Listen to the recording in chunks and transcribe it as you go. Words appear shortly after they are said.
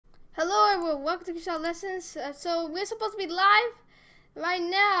welcome to Krishna Lessons. So we're supposed to be live right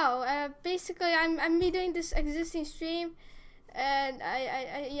now. Basically, I'm doing this existing stream, and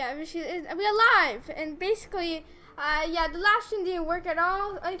we're live. And basically, the last stream didn't work at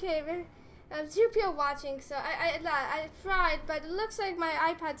all. Okay, 0 people watching, so I tried, but it looks like my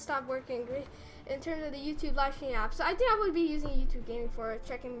iPad stopped working in terms of the YouTube live stream app. So I think I will be using YouTube Gaming for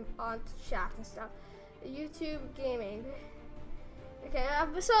checking on chat and stuff. YouTube Gaming. Okay,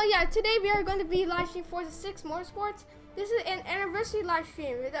 so yeah, today we are going to be live streaming Forza Motorsports. This is an anniversary live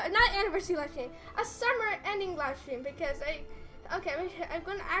stream, not anniversary live stream, a summer ending live stream, because I'm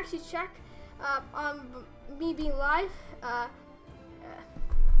going to actually check on me being live.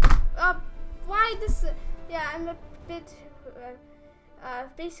 Why this? Yeah, I'm a bit.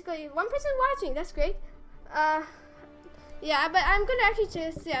 Basically, one person watching. That's great. Yeah, but I'm gonna actually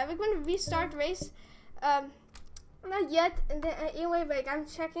just we're gonna restart the race. Not yet. And then anyway, like I'm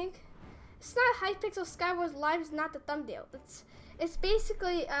checking. It's not Hypixel Skywars Live. Is not the thumbnail. It's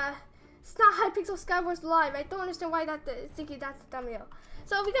basically it's not Hypixel Skywars Live. I don't understand why thinking that's the thumbnail.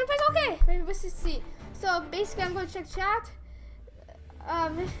 So we're gonna press OK. Let's just see. So basically, I'm gonna check chat.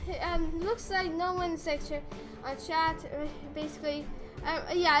 Looks like no one's actually on chat. Basically,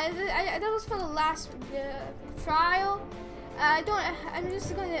 that was for the last trial. I'm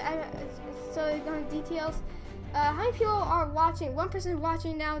just going to going to details. How many people are watching? One person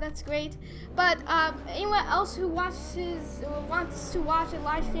watching now. That's great. But anyone else who wants to watch a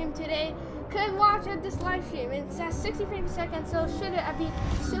live stream today could watch this live stream. It's at 60 frames a second, so should it be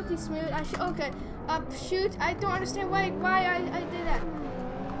silky smooth? Shoot, I don't understand why I did that.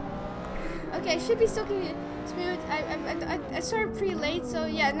 Okay, it should be silky smooth. I started pretty late, so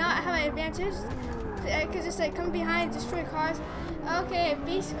yeah, now I have an advantage. Cause just like coming behind, destroy cars. Okay,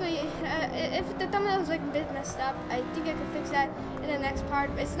 basically, if the thumbnail is like a bit messed up, I think I can fix that in the next part.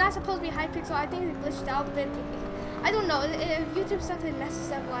 It's not supposed to be Hypixel. I think it glitched out a bit. I don't know. YouTube sometimes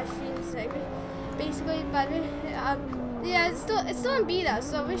messes up live streams, like, basically, but yeah, it's still in beta,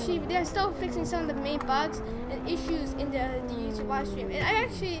 so they're still fixing some of the main bugs and issues in the YouTube live stream. And I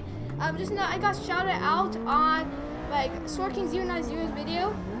actually I got shouted out on like Sorking090's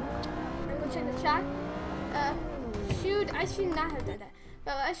video. I'm gonna check the chat. Shoot, I should not have done that.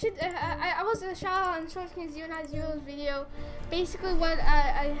 But I was a shout out on Sorking090's video. Basically, what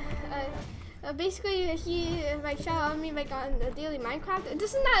basically he like shouted out me like on the daily Minecraft.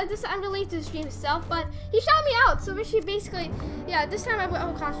 This is unrelated to the stream itself, but he shouted me out. So basically, yeah, this time I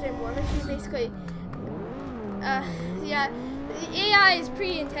will concentrate more. Basically, yeah, the AI is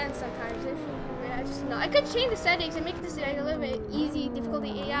pretty intense sometimes. I just know I could change the settings and make this like a little bit easy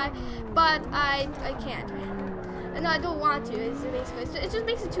difficulty AI, but I can't. No, I don't want to. It's basically it just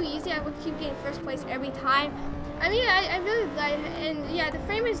makes it too easy. I would keep getting first place every time. I mean, I really like, and yeah, the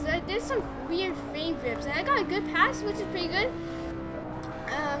frame is there's some weird frame drips, and I got a good pass, which is pretty good.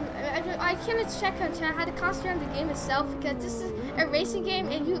 I can't check on chat. I had to concentrate on the game itself because this is a racing game,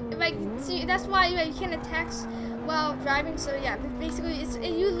 and you see that's why you can't text while driving. So yeah, basically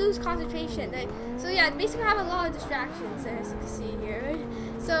you lose concentration. So yeah, basically I have a lot of distractions, as you can see here. Right?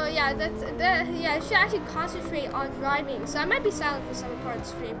 So yeah, I should actually concentrate on driving. So I might be silent for some part of the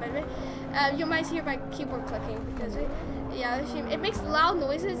stream, but you might hear my keyboard clicking because it makes loud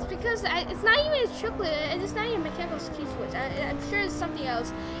noises because it's not even a triplet. It's not even a mechanical key switch. I'm sure it's something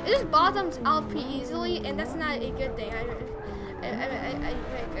else. It just bottoms out pretty easily, and that's not a good thing.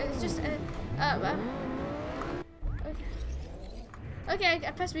 It's just okay,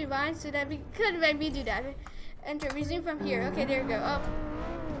 I pressed rewind so that we could redo that. Enter, resume from here. Okay, there we go. Oh,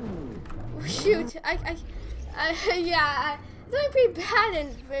 shoot! Yeah, I'm doing pretty bad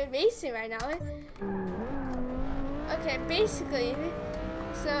in racing right now. Okay, basically,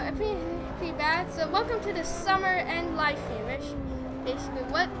 so I'm pretty bad. So welcome to the summer end live stream. Basically,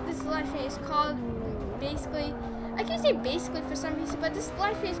 what this live stream is called. Basically, I can't say basically for some reason, but this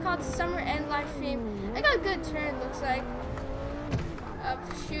live stream is called summer end live stream. I got a good turn, looks like.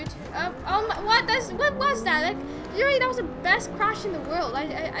 Shoot. What was that? Like, literally, that was the best crash in the world.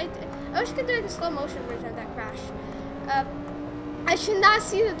 I wish I could do like a slow motion version of that crash. I should not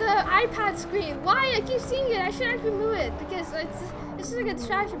see the iPad screen. Why? I keep seeing it. I should actually remove it because this is like a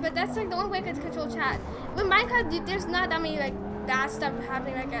distraction. But that's like the only way I can control chat. With Minecraft, there's not that many like bad stuff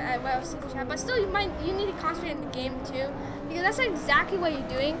happening like what I was seeing in chat. But still, you need to concentrate in the game too because that's exactly what you're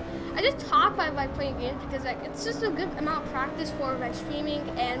doing. I just talk by playing games because like it's just a good amount of practice for like streaming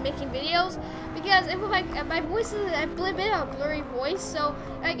and making videos. Because if my voice is a bit of a blurry voice, so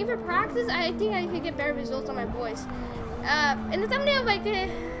like if I practice, I think I could get better results on my voice. In the thumbnail,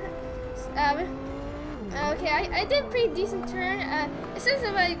 Okay, I did pretty decent turn. It says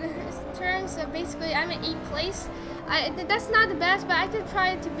about turns, so basically I'm in 8th place. That's not the best, but I could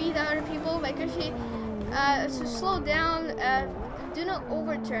try to beat the other people. Like actually, to slow down, do not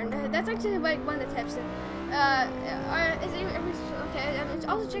overturn. That's actually like one of the tips. Okay, I'm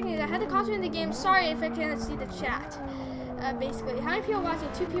also checking it. I had the costume in the game. Sorry if I cannot see the chat. Basically, how many people watching?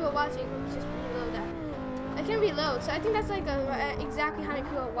 2 people watching, which is pretty low. That I can reload, so I think that's like exactly how many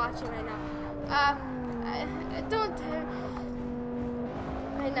people are watching right now. I don't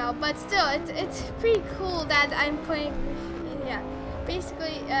right now, but still, it's pretty cool that I'm playing. Yeah,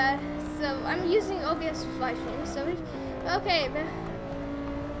 basically, so I'm using OBS live stream. So okay,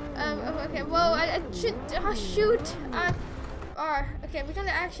 okay. Well, I should shoot. Okay, we're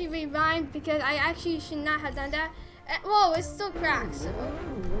gonna actually rewind because I actually should not have done that. Whoa, it still cracks.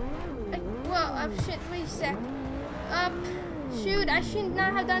 Whoa, shit. Wait a sec. Shoot, I should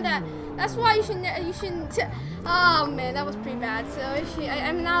not have done that. That's why you shouldn't. Oh man, that was pretty bad. So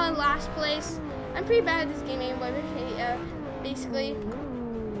I'm now in last place. I'm pretty bad at this game anyway. Basically,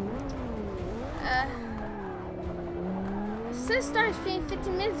 it says start streaming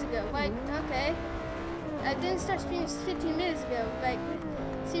 15 minutes ago. Like, okay, I didn't start streaming 15 minutes ago. Like,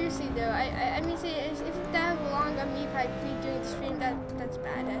 seriously though, I mean, say if that long on me like redoing the stream, that's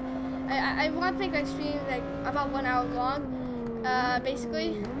bad. I want to make like stream like about 1 hour long.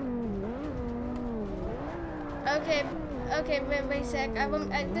 Basically. Okay, wait a sec.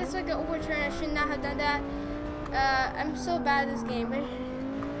 That's like an overturn. I should not have done that. I'm so bad at this game.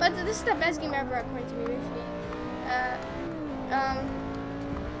 But this is the best game ever, according to me.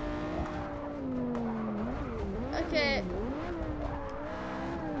 Okay.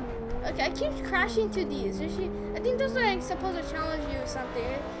 Okay, I keep crashing to these. I think those are like supposed to challenge you or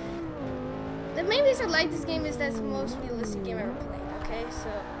something. The main reason I like this game is that it's the most realistic game ever played. Okay, so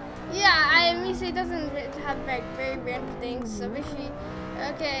yeah, I mean, it doesn't have like very random things. So basically,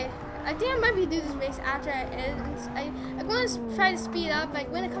 okay, I think I might be doing this race after I end. I'm gonna try to speed up. Like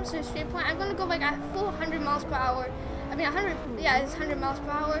when it comes to a straight point, I'm gonna go like a full 100 miles per hour. I mean, 100. Yeah, it's 100 miles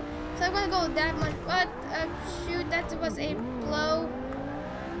per hour. So I'm gonna go that much. But shoot, that was a blow.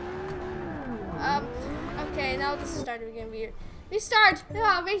 Okay, now this is starting to get weird. Restart!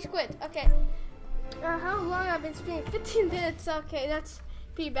 Ah, race quit. Okay. How long I've been streaming? 15 minutes. Okay, that's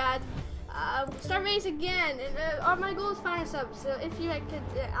pretty bad. Start race again. And my goal is 500 subs. So if you like could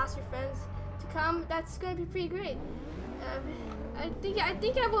ask your friends to come, that's gonna be pretty great. I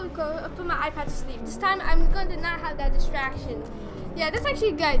think I will go put my iPad to sleep. This time I'm going to not have that distraction. Yeah, that's actually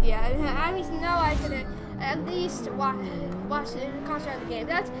a good idea. I mean, now I could at least watch concentrate on the game.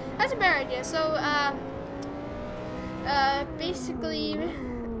 That's a better idea. So basically,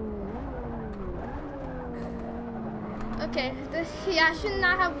 okay. Yeah, I should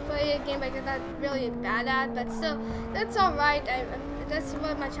not have played a game like that. Really bad at, but still, that's all right. That's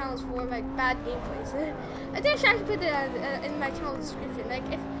what my channel is for, like bad gameplays. I think I should actually put it in my channel description, like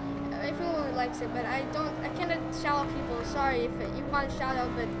if anyone likes it. But I cannot shout out people. Sorry if you want to shout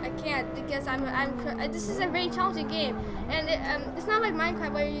out, but I can't because this is a very challenging game, and it's not like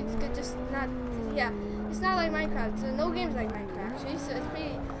Minecraft where you could just not. Yeah, it's not like Minecraft. So no game's like Minecraft actually. So it's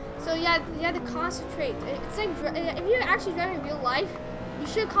pretty. So yeah, you have to concentrate. It's like if you're actually driving in real life, you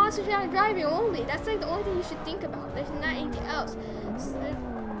should concentrate on driving only. That's like the only thing you should think about. There's not anything else.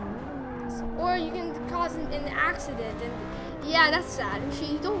 Or you can cause an accident, and yeah, that's sad.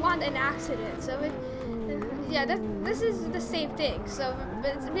 You don't want an accident. So yeah, this is the same thing. So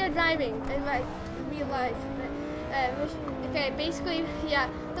we are driving in like real life. Okay, basically, yeah,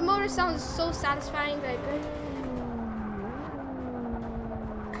 the motor sounds so satisfying. Like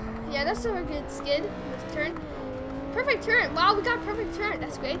yeah, that's a good skid. This turn. Perfect turn. Wow, we got perfect turn.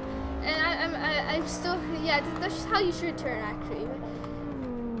 That's great. And I'm still, yeah, that's just how you should turn, actually.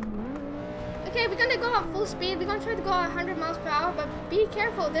 Okay, we're gonna go at full speed. We're gonna try to go at 100 miles per hour, but be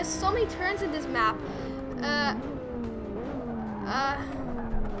careful. There's so many turns in this map.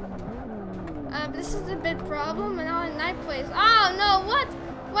 This is a big problem, and now in 9th place. Oh no, what?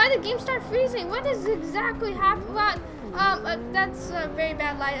 Why did the game start freezing? What is exactly happening? What? That's a very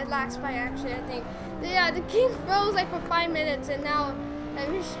bad lag spike, actually, I think. Yeah, the game froze like for 5 minutes, and now,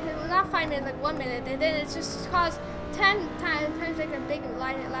 not 5 minutes, like 1 minute, and then it's just caused 10 times like a big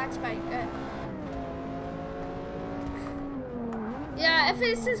lag spike. Yeah, if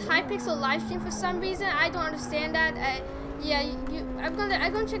it says high pixel live stream for some reason, I don't understand that. Yeah, I'm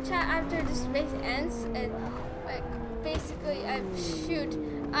gonna check chat after this race ends, and like basically, shoot.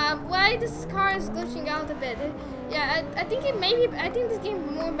 Why this car is glitching out a bit? Yeah, I think this game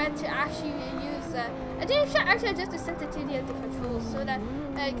is more meant to actually use. I think I should actually adjust the sensitivity of the controls so that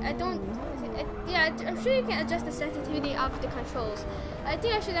like I don't. yeah, I'm sure you can adjust the sensitivity of the controls. I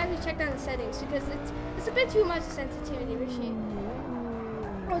think I should actually check down the settings because it's a bit too much sensitivity, Rishi.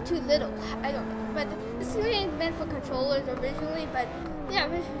 Or too little, I don't know. But this really ain't meant for controllers originally, but yeah,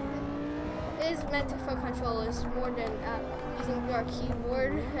 it is meant for controllers more than using your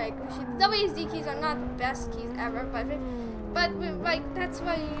keyboard. Like, WSD keys are not the best keys ever, but like that's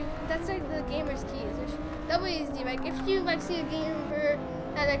like the gamer's keys. WSD, like if you like see a gamer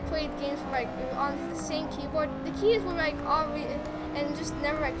that like played games for, like on the same keyboard, the keys will like obvious and just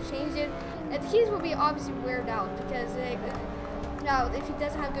never like change it, and the keys will be obviously weird out because like now if he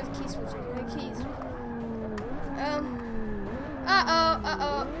doesn't have good key switching, the keys.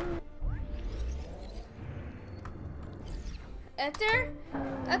 Enter.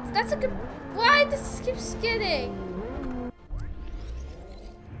 That's a good. Why this keeps skidding?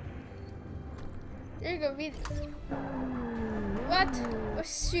 There you go. What? Oh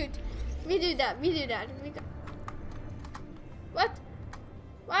shoot! Redo that. What?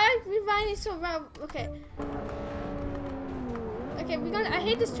 Why are we riding so round? Okay. Okay, I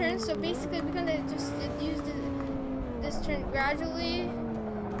hate this turn, so basically we're gonna just use this turn gradually.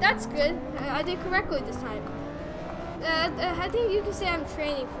 That's good. I did correctly this time. I think you can say I'm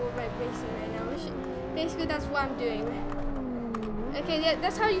training for like racing right now. Basically, that's what I'm doing. Okay, yeah,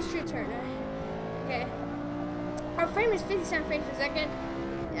 that's how you should turn. Okay. Our frame is 57 frames per second.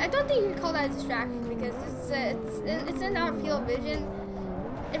 I don't think you can call that a distraction because it's in our field of vision.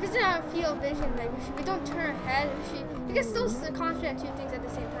 If it's in our field of vision, like we don't turn ahead. We can still concentrate on two things at the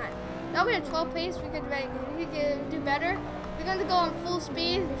same time. Now we're at 12 pace. We could do better. We're going to go on full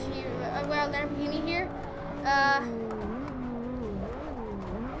speed. We're at Lamborghini here.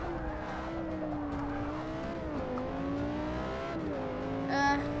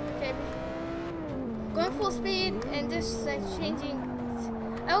 Okay. Going full speed and just like changing.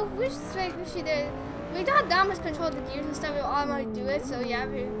 I wish like we don't have that much control of the gears and stuff. We automatically do it. So yeah,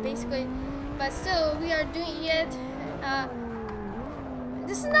 basically, but still we are doing it.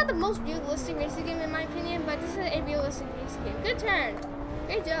 This is not the most realistic racing game in my opinion, but this is a realistic racing game. Good turn.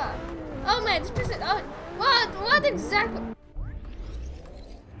 Great job. Oh man, this person. Oh, what exactly?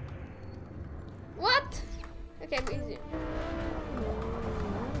 What? Okay, easy.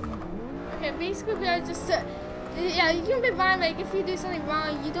 Okay, basically we are just. Yeah, you can be fine. Like if you do something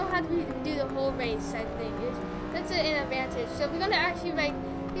wrong, you don't have to do the whole race. I think that's an advantage. So we're gonna actually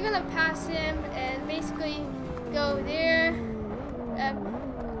we're gonna pass him and basically go there.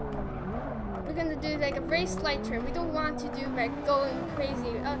 We're gonna do like a very slight turn. We don't want to do like going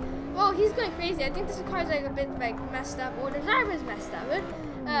crazy. Well, he's going crazy. I think this car's like a bit like messed up, or the driver's messed up,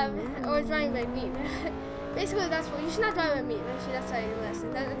 or driving like me. Basically, that's what you should not drive with me. Actually, that's like a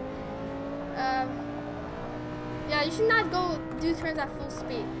lesson. Yeah, you should not go do turns at full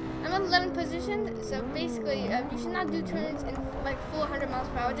speed. I'm at 11th position, so basically you should not do turns in like full 100 miles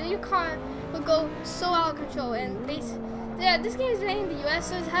per hour. Then your car will go so out of control. And yeah, this game is made in the US,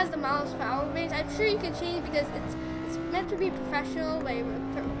 so it has the miles per hour range. I'm sure you can change it because it's meant to be professional, like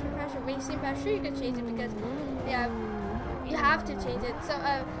professional racing. But I'm sure you can change it because yeah, you have to change it. So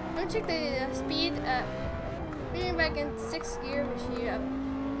I'm gonna check the speed. We're back in 6th gear, which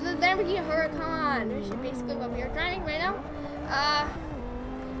the Lamborghini Huracan, which is basically what we are driving right now.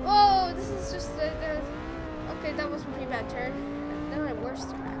 Whoa, this is just okay, that was a pretty bad turn. That was my worst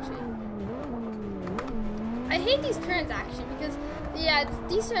turn actually. I hate these turns actually because yeah,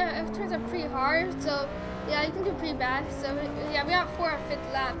 these turns are pretty hard. So yeah, you can do pretty bad. So yeah, we got 4th or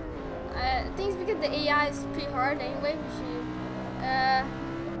 5th lap. Things because the AI is pretty hard anyway.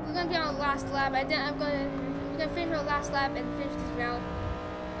 We're gonna be on the last lap. We're gonna finish our last lap and finish this round.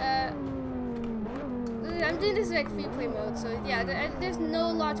 I'm doing this in like free play mode, so yeah, there's no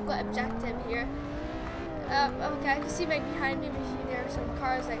logical objective here. Okay, I can see like behind me, there are some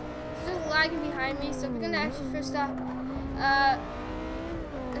cars like just lagging behind me. So we're gonna actually first off, I'm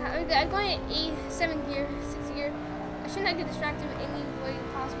going at 7th gear, 6th gear. I should not get distracted in any way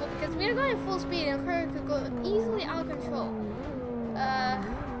possible because we are going at full speed and the car could go easily out of control.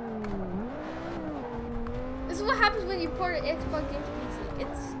 This is what happens when you port an Xbox game to PC.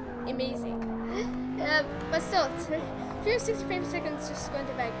 It's amazing. But still, 360 frames per second is just going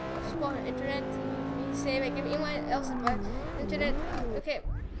to like spawn on internet. You say like if anyone else is on internet. Okay.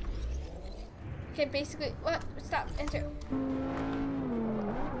 Okay, basically, what? Stop. Enter.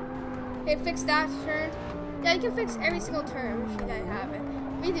 Okay, fix that turn. Yeah, you can fix every single turn if you don't have it.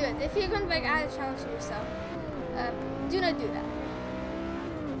 Redo it. If you're going to like add a challenge to yourself, do not do that.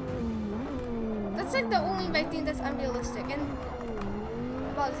 That's like the only like thing that's unrealistic and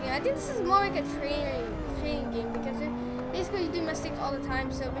about this game. I think this is more like a training game because basically you do mistakes all the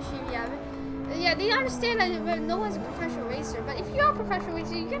time. So make sure you have it. yeah, they understand that no one's a professional racer. But if you're a professional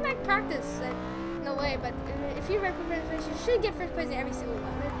racer, you can like practice. No way. But if you're a professional racer, you should get first place in every single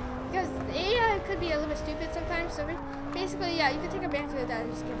one. Right? Because the AI could be a little bit stupid sometimes. So basically, yeah, you can take advantage of that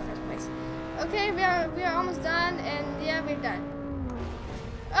and just get first place. Okay, we are almost done, and yeah, we're done.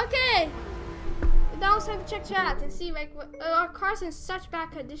 Okay. Now it's time to check chat and see like our car's in such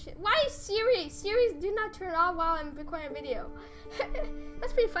bad condition. Why is Siri? Siri, do not turn on while I'm recording a video.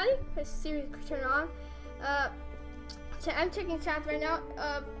 That's pretty funny. Siri, turn on. I'm checking chat right now.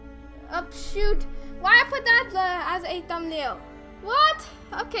 Shoot. Why I put that as a thumbnail? What?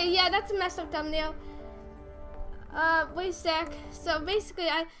 Okay, yeah, that's a messed up thumbnail. Wait a sec. So basically,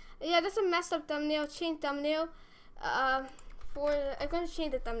 that's a messed up thumbnail. Change thumbnail. I'm gonna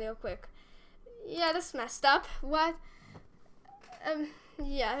change the thumbnail quick. Yeah, that's messed up. What?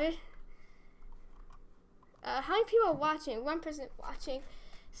 Yeah. How many people are watching? 1 person watching.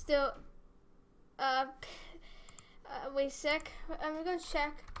 Still. Wait a sec. I'm gonna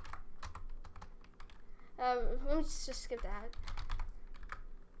check. Let me just skip that.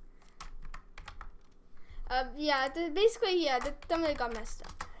 Yeah. Basically, yeah, the thumbnail got messed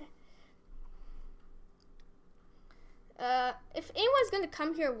up. If anyone's gonna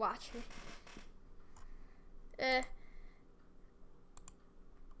come here watch me.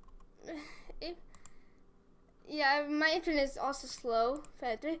 Yeah, my internet is also slow,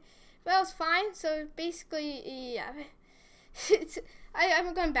 but it was fine. So basically, yeah,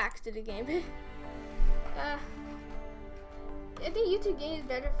 I'm going back to the game. I think YouTube game is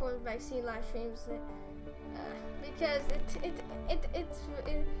better for like seeing live streams, because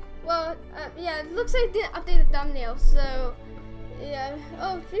yeah, it looks like they updated the thumbnail. So yeah,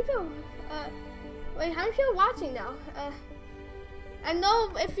 oh, people. Wait, how many people are watching now? I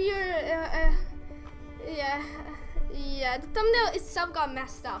know if you're, yeah, the thumbnail itself got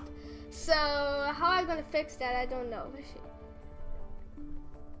messed up. So how am I gonna fix that? I don't know.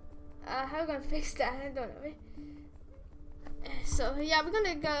 How am I gonna fix that? I don't know. So yeah, we're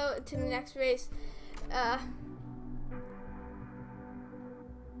gonna go to the next race.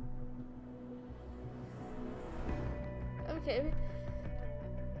 Okay.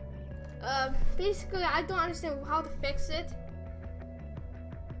 Basically, I don't understand how to fix it.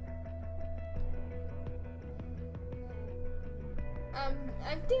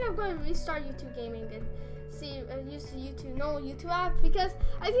 I think I'm going to restart YouTube gaming and see, use the normal YouTube app, because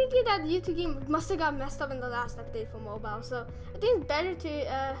I think that YouTube game must have got messed up in the last update for mobile. So I think it's better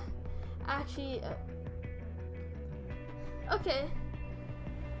to actually. Okay.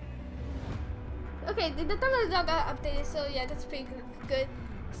 Okay, the thumbnail got updated, so yeah, that's pretty good.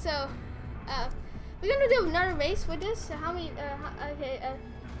 So. We're gonna do another race with this. So how many? Okay.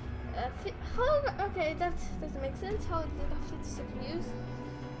 Okay, that doesn't make sense. How did I 56 views?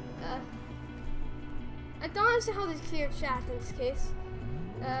 I don't understand how to clear chat in this case.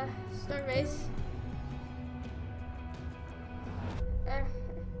 Start race.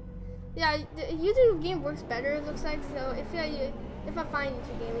 Yeah, the YouTube game works better. It looks like so. If I find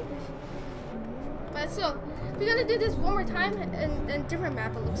YouTube gaming. But so we're gonna do this one more time in different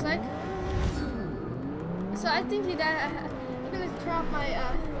map. It looks like. So I think that I'm gonna turn off my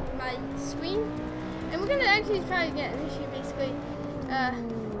my screen, and we're gonna actually try again. Basically,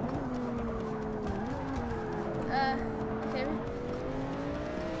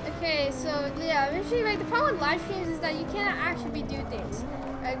 okay. So yeah, eventually, like the problem with live streams is that you cannot actually do things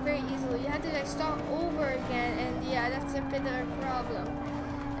like very easily. You have to like start over again, and yeah, that's a bit of a problem.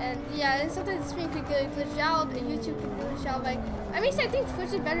 And yeah, and sometimes the stream could glitch out, and YouTube could glitch out. Like I think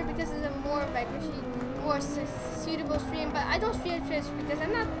Twitch is better because it's a more like actually more suitable stream, but I don't stream Twitch because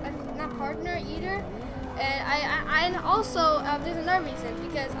I'm not partner either, and also there's another reason,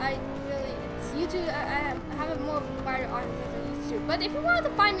 because it's YouTube. I have a more wider audience on YouTube. But if you wanted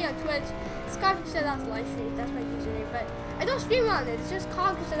to find me on Twitch, Scott said that's live streams. That's my username, but I don't stream on it. It's just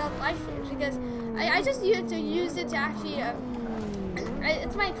called live streams because I just use it to actually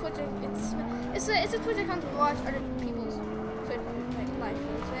it's my Twitch. It's a Twitch account to watch other people's Twitch like live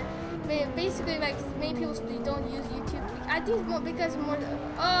streams. Basically, like many people don't use YouTube. I think it's more because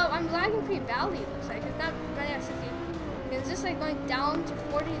I'm lagging pretty badly. It looks like it's not running at 60. It's just like going down to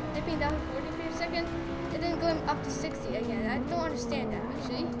 40, dipping down to 40 for a second, and then going up to 60 again. I don't understand that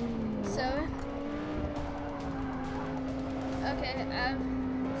actually. So okay,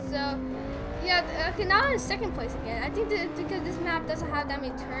 so yeah, okay. Now I'm in second place again. I think that because this map doesn't have that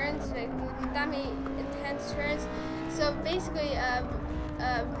many turns, like that many intense turns. So basically,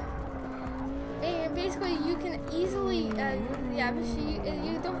 basically you can easily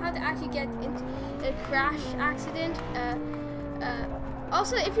you don't have to actually get into a crash accident.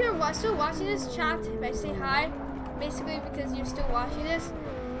 Also, if you're still watching this, chat, if I say hi, basically because you're still watching this,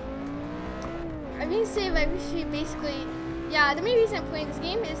 I mean, say like basically, yeah, the main reason I'm playing this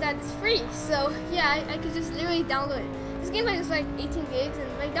game is that it's free. So yeah, I could just literally download it. This game like is like 18 gigs,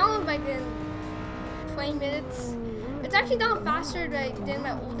 and like download like in 20 minutes. It's actually down faster than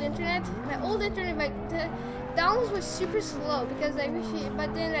my old internet. My old internet, like the downloads was super slow because like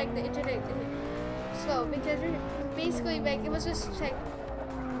but then like the internet slow because basically like it was just like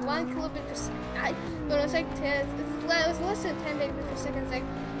 1 kilobit per second. But it was like it was less than 10 megabits per second. It's like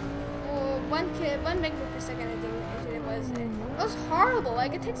 1 megabit per second. I think the internet was. It was horrible.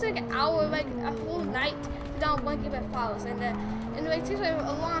 Like it takes like an hour, like a whole night to download 1 gigabyte files, and like, it takes like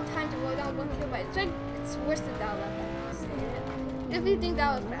a long time to go down 1 kilobyte. It's like it's worse than download. If you think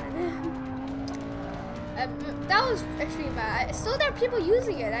that was bad. That was extremely bad. Still, there are people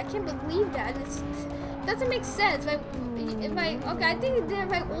using it. I can't believe that. It doesn't make sense. Like, okay, I think there are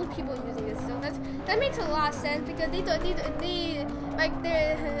like old people using it. So that makes a lot of sense because they like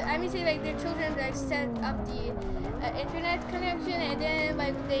their I mean say like their children like set up the internet connection, and then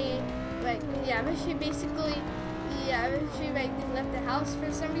like they like yeah, but she basically like they left the house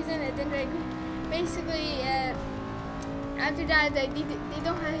for some reason, and then like basically after that like they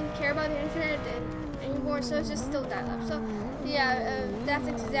don't really care about the internet anymore, so it's just still dial-up. So yeah, that's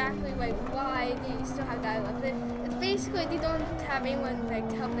exactly like why they still have dial-up. It's basically they don't have anyone like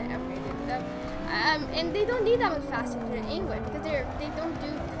to help them upgrade it. And they don't need that much fast internet anyway because they don't do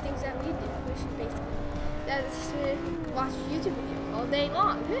the things that we do, which is basically that's watch YouTube videos all day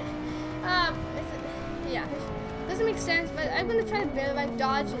long. Yeah, it doesn't make sense, but I'm gonna try to like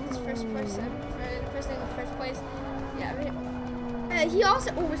dodge this first person in the first place. Yeah, he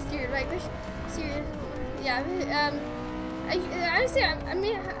also oversteered, like, serious. Yeah, I say, I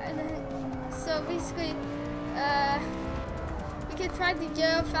mean, so basically, we can try to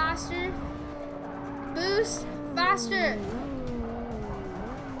go faster, boost, faster,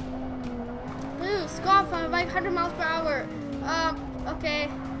 boost, go off on like 100 miles per hour. Okay,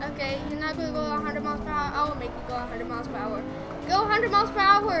 you're not gonna go 100 miles per hour. I will make you go 100 miles per hour. Go 100 miles per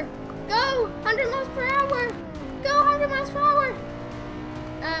hour. Go 100 miles per hour. Go 100 miles per hour.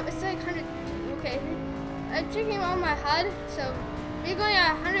 It's like 100. Okay, I'm checking on my HUD. So we're going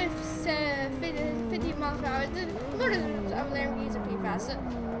at 150 miles per hour. The motors of Lamborghinis are pretty fast. So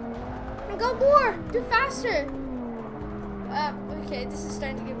go more. Do faster. Okay, this is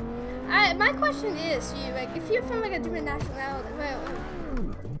starting to get. My question is, like, if you're from like a different nationality.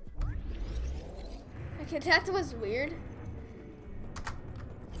 Okay, that was weird.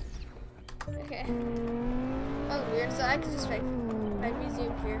 Okay. Oh, weird. So I could just like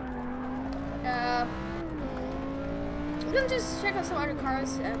resume here. I'm gonna just check out some other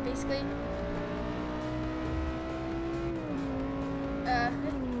cars, basically.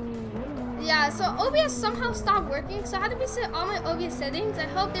 Yeah, so OBS somehow stopped working, so I had to reset all my OBS settings. I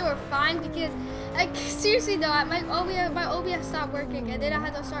hope they were fine because, like, seriously though, my OBS stopped working, and then I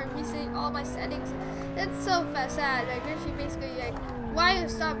had to start resetting all my settings. It's so sad. Like, actually, basically, like, why it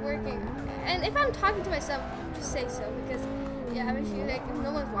stopped working? And if I'm talking to myself, just say so because, yeah, actually, like, if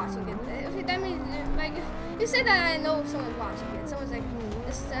no one's watching it, that means, like, you said that I know someone's watching it. Someone's like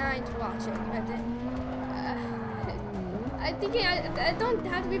deciding to watch it, but then. I think I don't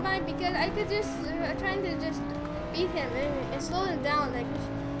have to be mine because I could just trying to just beat him and slow him down like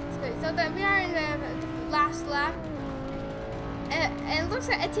so that we are in the last lap, and it looks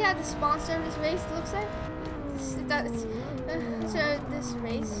like Etihad to sponsor this race. Looks like so this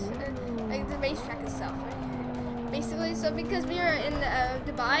race like the racetrack itself, right? Basically. So because we are in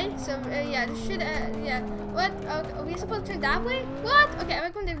Dubai, so yeah, this should yeah. What? Okay, are we supposed to turn that way? What? Okay,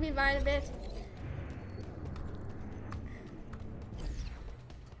 I'm going to rewind a bit.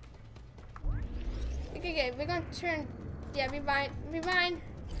 Okay, we're gonna turn, yeah, rewind.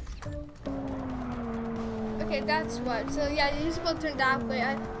 Okay, that's what. So yeah, you're supposed to turn that way.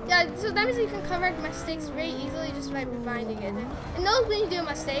 Yeah, so that means you can correct mistakes very easily just by rewinding it. And knows when you do a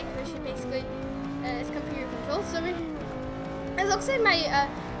mistake, which basically is computer controlled. So it looks like my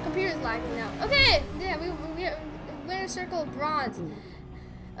computer is lagging now. Okay, yeah, we're in a circle of bronze.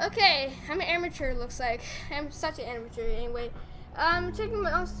 Okay, I'm an amateur. Looks like I'm such an amateur anyway. I'm checking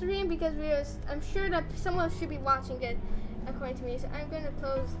my on stream because I'm sure that someone should be watching it according to me. So I'm going to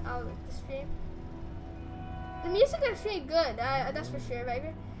close out the stream. The music is really good, that's for sure,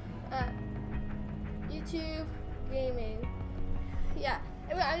 right? YouTube gaming. Yeah,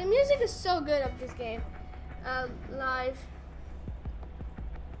 the music is so good of this game. Live.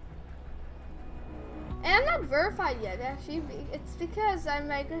 And I'm not verified yet. Actually, it's because I'm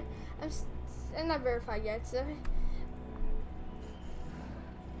not verified yet. So.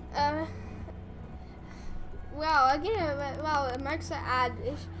 Uh, well, again, well, Mark's ad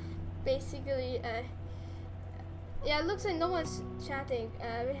is basically, yeah, it looks like no one's chatting.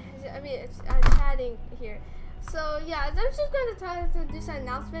 I mean, it's chatting here. So yeah, I'm just going to try to do some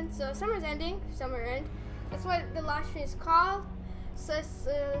announcements. So summer's ending, summer end. That's what the live stream is called. So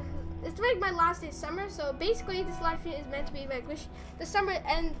it's like my last day of summer. So basically, this live stream is meant to be like wish the summer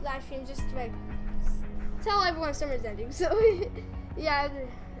end live stream, just to like tell everyone summer's ending. So yeah,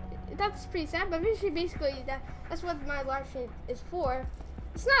 that's pretty sad. But basically that's what my live stream is for.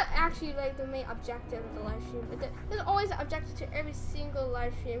 It's not actually like the main objective of the live stream, but there's always an objective to every single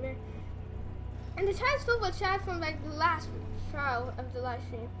live stream. And the chat is filled with chat from like the last trial of the live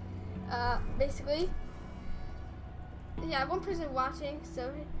stream. Basically, yeah, one person watching.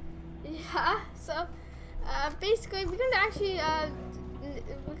 So yeah, so basically we're gonna actually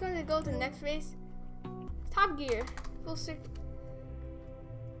we're gonna go to the next race. Top Gear, full circle.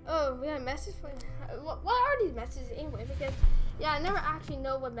 Oh, we got a message for. What are these messages anyway? Because yeah, I never actually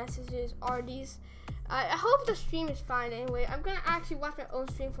know what messages are these. I hope the stream is fine anyway. I'm gonna actually watch my own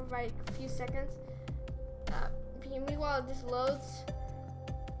stream for like a few seconds. Meanwhile, this loads.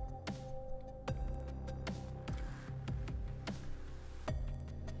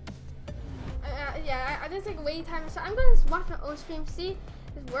 Yeah, I just like waiting time. So I'm gonna watch my own stream, see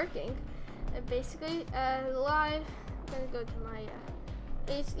if it's working. Basically, live. I'm gonna go to my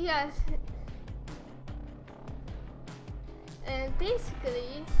yeah. And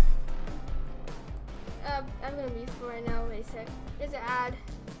basically, I'm gonna mute for right now. Wait a sec. There's an ad.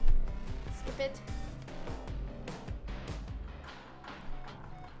 Skip it.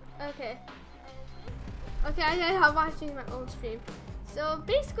 Okay. Okay, I'm watching my own stream. So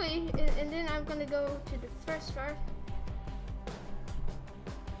basically, and then I'm gonna go to the first start.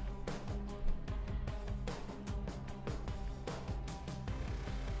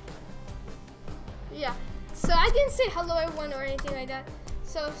 Yeah. So I didn't say hello everyone or anything like that.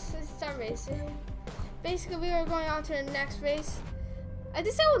 So start racing. Basically, we are going on to the next race. I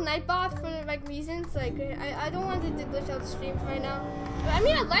disabled Nightbot for like reasons. Like I don't want it to glitch out the stream right now. But, I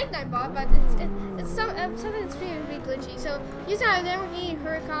mean, I like Nightbot, but it's something the stream is really glitchy. So using our Lamborghini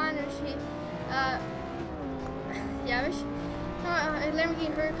Huracan, or yeah,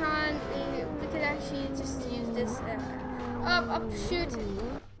 Lamborghini Huracan, we could actually just use this. Shoot.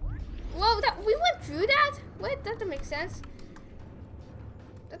 Whoa, we went through that? Wait, that doesn't make sense.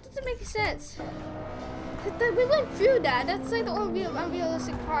 That doesn't make sense. We went through that. That's like the only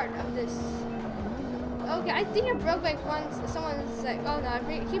unrealistic part of this. Okay, I think I broke like once. Someone's like, oh no, I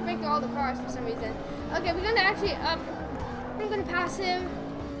keep breaking all the cars for some reason. Okay, we're gonna actually I'm gonna pass him,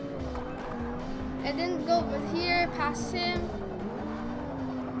 and then go over here, pass him,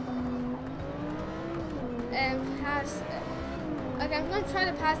 and pass. Okay, I'm gonna try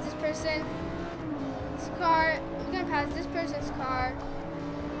to pass this person's car. We're gonna pass this person's car.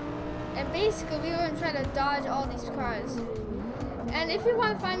 And basically, we're gonna try to dodge all these cars. And if you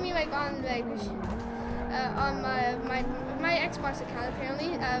want to find me like on like on my Xbox account,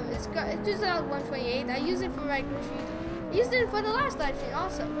 apparently it's just out 128. I use it for like I used it for the last live stream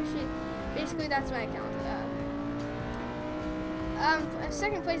also. Basically that's my account.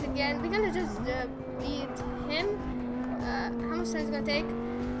 Second place again. We're gonna just beat him. How much time is it gonna take?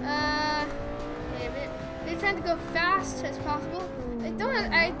 Okay, we're trying to go fast as possible. I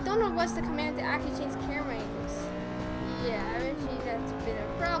don't know what's the command to actually change camera angles. Yeah, actually that's a bit of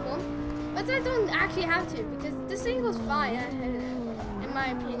a problem. But I don't actually have to, because this angle's fine, in my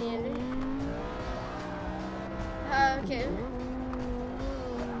opinion. Okay.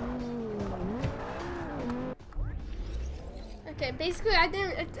 Okay, basically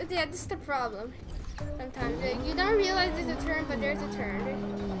yeah, this is the problem. Sometimes you don't realize there's a turn, but there's a turn.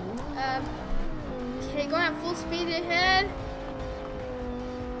 Okay, going at full speed ahead.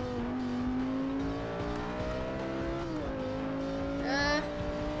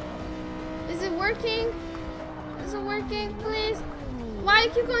 Is it working? Is it working? Please. Why do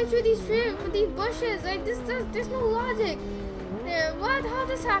you keep going through these bushes? Like there's no logic. What? How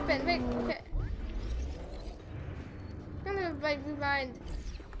does this happen? Wait. Okay. I'm gonna like rewind.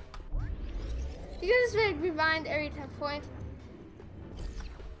 You can just like rewind every point.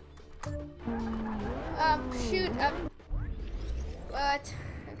 Shoot up. What?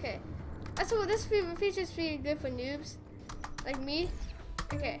 Okay. That's what this feature is really good for noobs like me.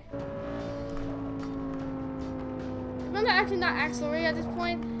 Okay. I'm actually not accelerating at this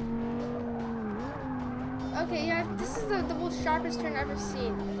point. Okay, yeah, this is the most sharpest turn I've ever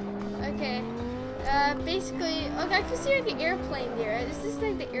seen. Okay. Basically, okay, I can see like the airplane there. Is this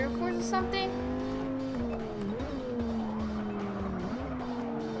like the Air Force or something?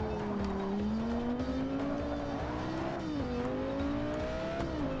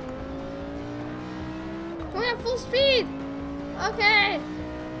 going at full speed. Okay.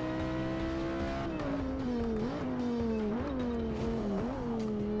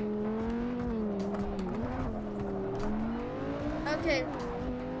 Okay.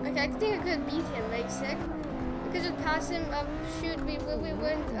 Okay, I think I could beat him, like sick. We could just pass him. Shoot, we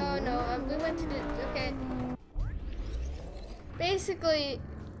went. Oh no, we went to the. Okay. Basically,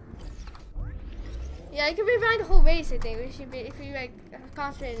 yeah, I could rewind the whole race. I think we should be if we like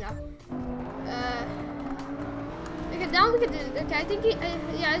concentrate enough. Okay, now we could do. Okay, I think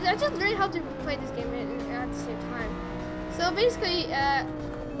yeah, I just learned how to play this game at the same time. So basically,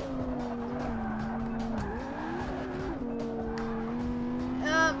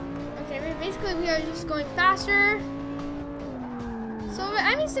 okay, basically we are just going faster. So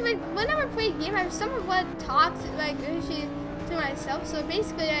I mean, so like whenever I play a game, I've somewhat taught like actually to myself. So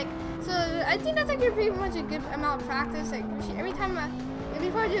basically, like, so I think that's like pretty much a good amount of practice. Like every time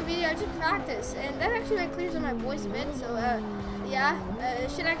before I do a video, I just practice, and that actually like clears up my voice a bit. So yeah,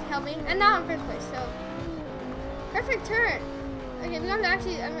 it should actually help me. And now I'm first place. So perfect turn. Okay, we're gonna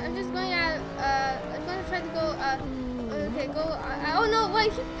actually. I'm just going at. I'm gonna try to go. Okay, go. Oh no!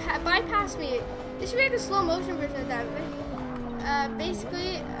 Wait, he bypassed me. This should be like a slow motion version of that.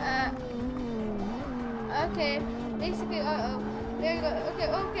 Basically. Okay. Basically. There you go. Okay.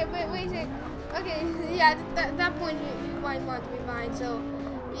 Okay. Wait a sec. Okay. Yeah. That point you might want to rewind. So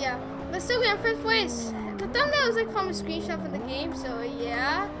yeah. But still, we're in first place. The thumbnail is like from a screenshot from the game. So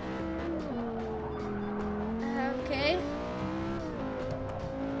yeah. Okay.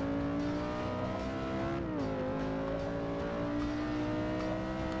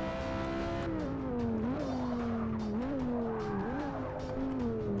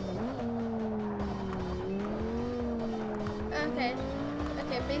 Okay.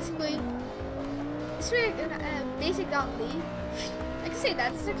 Okay. Basically, it's really basic.ly. I can say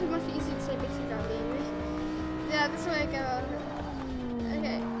that. It's actually much easier to say basic.ly. Yeah, that's what I go.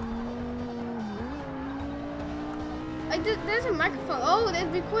 Okay. Like there's a microphone. Oh,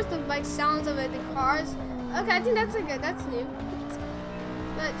 that records the like sounds of the cars. Okay, I think that's like that's new.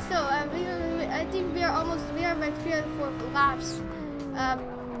 But still, I think we are like 3 or 4 laps.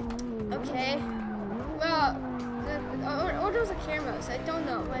 Okay. Well, or those are cameras. I don't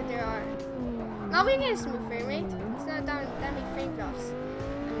know what there are. Now we get a smooth frame rate. It's not that many frame drops.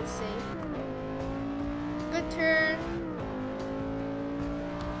 Let me see. Good turn.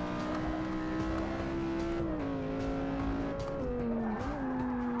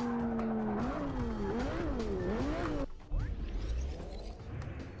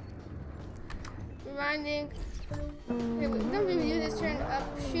 Rewinding. Okay, we're gonna review this turn up.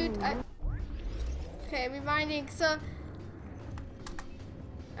 Shoot. Okay, rewinding. So.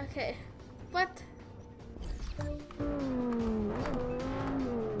 Okay. What?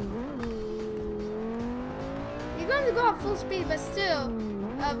 You're going to go at full speed, but still,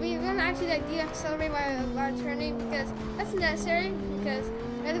 we're going to actually like deaccelerate while turning because that's necessary because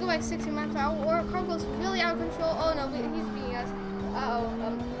we have to go like 60 miles per hour or our car goes really out of control. Oh no, he's beating us. I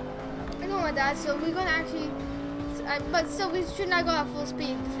don't want that. So we're going to actually, but still we should not go at full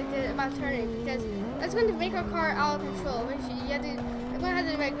speed about turning because that's going to make our car out of control. Which you have to, I'm going to have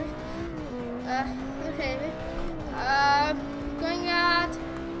to like. Okay. Going at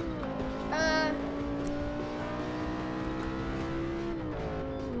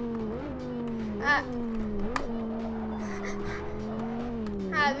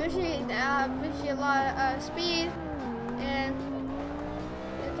visually a lot of speed, and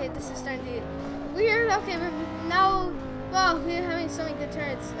okay, this is starting to get weird. Okay, but now, well, we're having so many good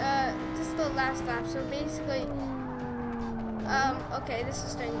turns. This is the last lap, so basically. Okay, this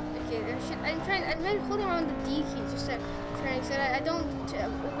is starting. Okay, I'm holding on the D key just to turn so that I don't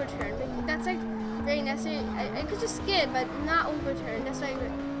overturn. That's like very necessary. I could just skid, but not overturn. That's like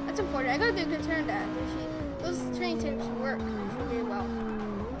that's important. I gotta do a good turn. Those turning tips work very well.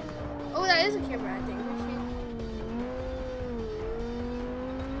 Oh, that is a camera, I think.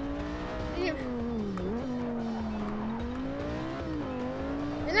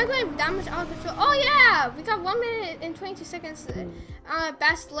 We're not going that much out of control. Oh yeah, we got 1 minute and 22 seconds on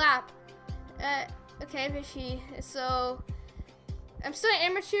best lap. Okay, Rishi. So I'm still an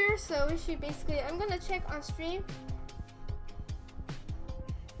amateur, so Rishi basically I'm gonna check on stream.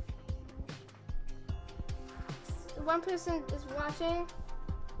 One person is watching.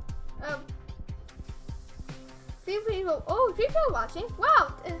 3 people. Oh, 3 people watching.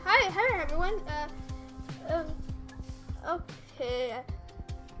 Wow. Hi everyone. Okay.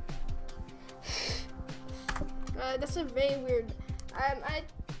 That's a very weird.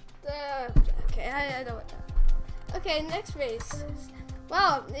 Okay, I don't. Okay, next race.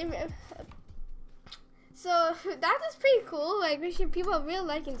 Wow. So that is pretty cool. Like, people are really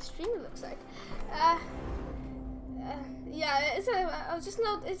liking the stream. It looks like. Yeah, it's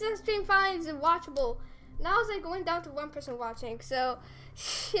a stream finally is watchable. Now it's like going down to 1 person watching. So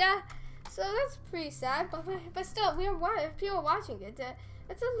yeah, so that's pretty sad. But still, people are watching it.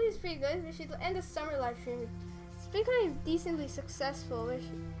 It's at least pretty good. We should end the summer live stream. It's been kind of decently successful.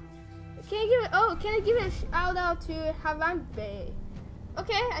 Can I give it a shout out to Harambe?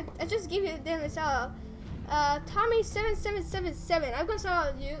 Okay, I just give you them a shout out. Tommy7777. I'm gonna shout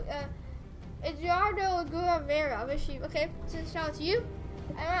out you. Eduardo Guevara. Okay, so shout out to you.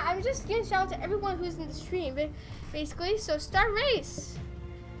 I'm just giving a shout out to everyone who's in the stream, basically. So start race.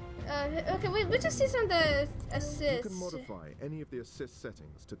 Okay, we just see some of the assists. You can modify any of the assist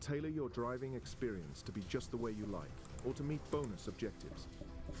settings to tailor your driving experience to be just the way you like, or to meet bonus objectives.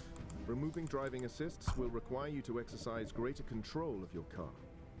 Removing driving assists will require you to exercise greater control of your car,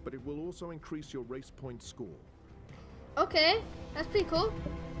 but it will also increase your race point score. Okay, that's pretty cool.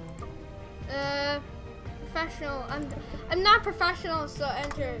 Professional. I'm not professional, so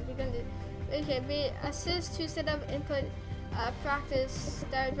enter. Okay, be assist to set up input. Practice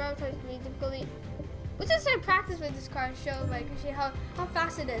that driver tries to be difficulty. We'll just say practice with this car and show like how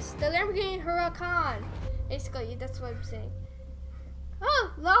fast it is. The Lamborghini Huracan. Basically, that's what I'm saying.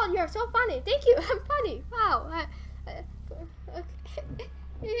 Oh, lol, you're so funny. Thank you. I'm funny. Wow. Okay.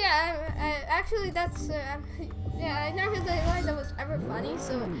 Yeah, actually, that's yeah. I never realized that was ever funny.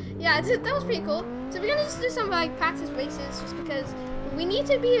 So yeah, that was pretty cool. So we're gonna just do some like practice races, just because we need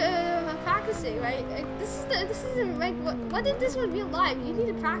to be practicing, right? This isn't like what if this was real life? You need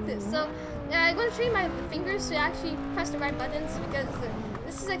to practice. So I'm gonna train my fingers to actually press the right buttons, because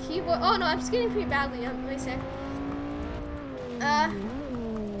this is a keyboard. Oh no, I'm skating pretty badly. Wait a sec.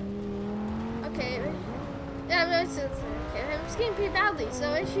 Okay. Yeah, okay, I'm skating pretty badly,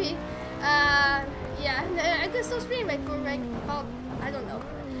 so actually, yeah, I can still stream like for like about, I don't know.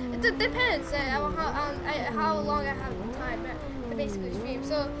 It depends how long I have time to basically stream.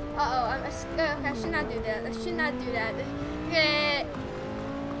 So, I should not do that. I should not do that. Okay.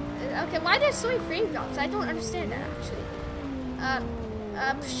 Okay, why there's so many frame drops? I don't understand that actually.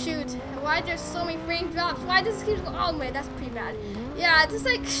 Shoot. Why there's so many frame drops? Why does this keep going? Oh man, that's pretty bad. Yeah, just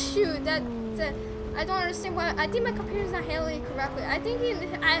like shoot. I don't understand why. I think my computer's not handling it correctly. I think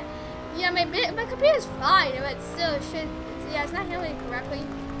yeah, my computer's fine, but still, it should. Yeah, it's not handling it correctly.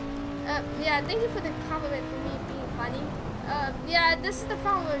 Yeah, thank you for the compliment for me being funny. Yeah, this is the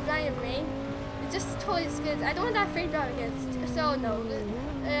problem with Giant Rain. It just totally is good. I don't want that frame drop again. So no.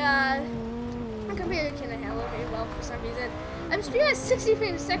 My computer cannot handle it very well for some reason. I'm streaming at 60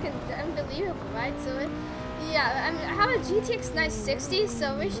 frames a second. Unbelievable, right? So. Yeah, I have a GTX 960,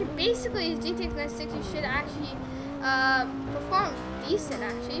 so we should basically GTX 960 should actually perform decent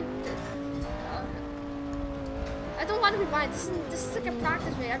actually. I don't want to rewind. This is like a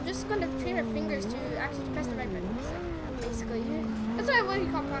practice way. I'm just gonna train my fingers to actually press the right buttons. Basically, that's what you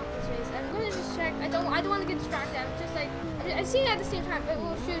call practice ways. I'm gonna just check. I don't want to get distracted. I'm just like I'm seeing it at the same time. But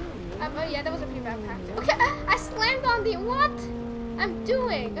we'll shoot. Oh yeah, that was a pretty bad practice. Okay, I slammed on the what? I'm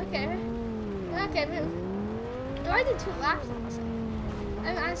doing okay. Okay. I did 2 laps almost.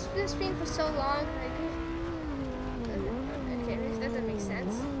 I've been streaming for so long. Okay, that doesn't make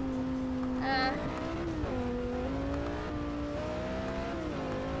sense.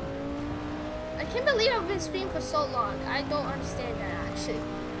 I can't believe I've been streaming for so long. I don't understand that actually.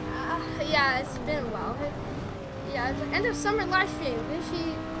 Yeah, it's been a while. Yeah, it's the end of summer live stream.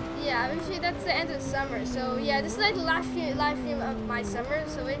 Yeah, that's the end of the summer. So yeah, this is like the last live stream of my summer.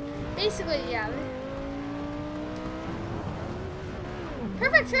 So basically, yeah.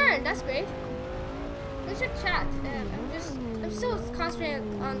 Perfect turn, that's great. Let's check chat. I'm still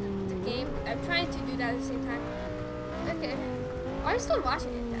concentrating on the game. I'm trying to do that at the same time. Okay. I'm still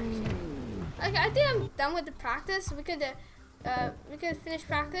watching it actually. Okay, I think I'm done with the practice. We could finish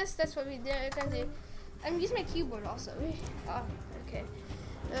practice. That's what we did. I'm using my keyboard also. Oh, okay.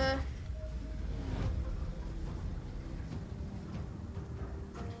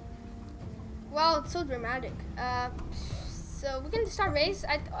 Wow, it's so dramatic. So we're gonna start race.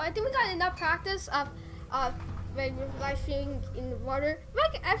 I think we got enough practice of like live streaming in the water.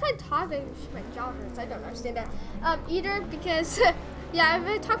 Like if I talk, like, my jaw hurts. I don't understand that. Either because yeah, if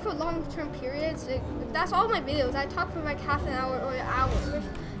I talk for long-term periods, like, that's all my videos. I talk for like half an hour or an hour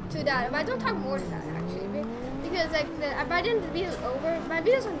to that. But I don't talk more than that actually, because like by the end of the video is over, my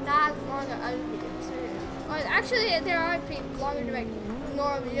videos are not long as other videos. Actually, there are pretty longer than like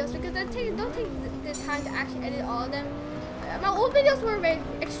normal videos because they don't take the time to actually edit all of them. My old videos were very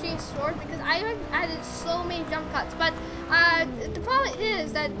extreme short because I added so many jump cuts, but The problem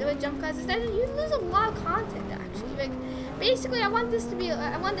is that with jump cuts is that you lose a lot of content actually. Like basically, I want this to be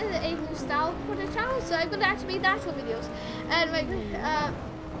I wanted a new style for the channel, so I'm gonna actually make natural videos. And like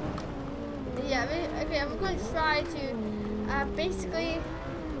yeah, okay, I'm going to try to basically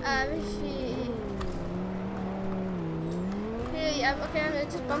yeah, okay, I'm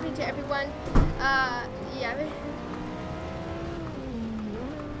just bumping into everyone. Yeah.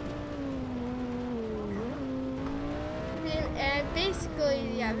 And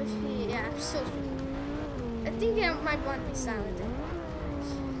basically, yeah, I'm so I think I might want to be silent.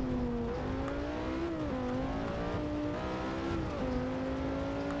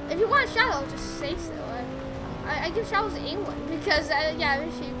 If you want a shadow, just say so. I give shadows to anyone because yeah,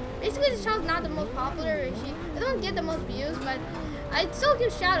 basically the channel's not the most popular. I don't get the most views, but I still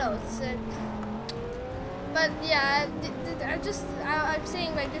give shoutouts. But yeah, I'm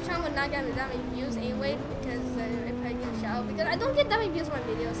saying like the channel would not get that many views anyway because if I give a shoutout, because I don't get that many views on my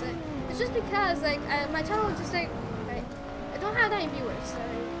videos. It's just because like my channel is just like I don't have that many viewers.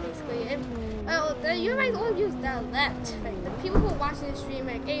 Basically, you're like the only views that are left. Like the people who are watching the stream,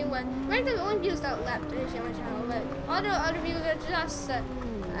 like anyone, right? The only views that are left on my channel. Like all the other views are just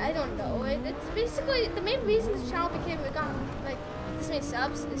I don't know. It's basically the main reason the channel became like this many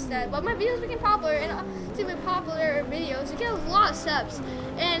subs is that well, my videos became popular, and to be popular videos, you get a lot of subs,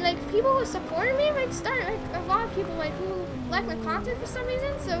 and like people who supported me, like started like a lot of people like who like my content for some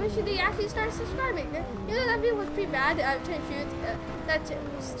reason, so they actually started subscribing. You know that video was pretty bad. I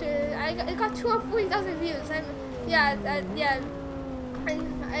got 240,000 views, and yeah,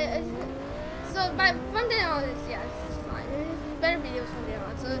 so from then on, it's fine. Better videos from then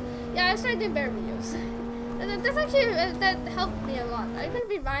on. So yeah, I started doing better videos. That's actually that helped me a lot. I'm gonna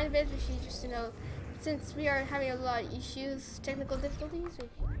be reminded of it, just since we are having a lot of issues, technical difficulties.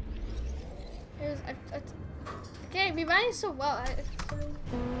 Okay, rewinding so well.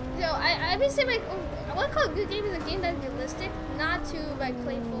 I've been saying like I want to call a good game is a game that's realistic, not too like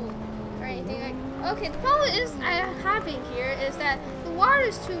playful or anything. Like okay, the problem is I'm having here is that the water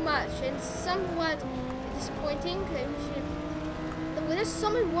is too much and somewhat disappointing. There's so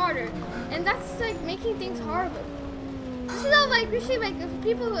much water, and that's like making things horrible. This is like if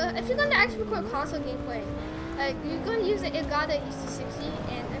you're gonna actually record console gameplay, like you're gonna use an Elgato EC60,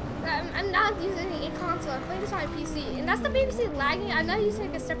 and I'm not using a console. I'm playing this on my PC, and that's the BBC lagging. I'm not using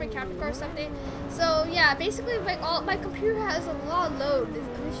like a separate capture card or something. So yeah, basically like all my computer has a lot of load.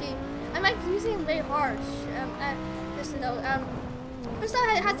 I'm like using it very hard. Just first of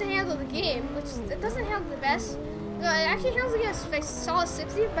all, it has to handle the game, which it doesn't handle the best. No, it actually handles against like solid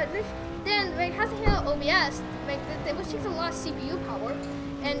 60, but then like, it has to handle OBS, which takes a lot of CPU power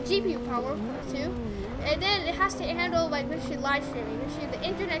and GPU power too. And then it has to handle like live streaming, the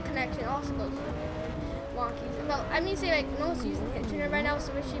internet connection also goes wonky. Well, I mean, say like no one's using the internet right now,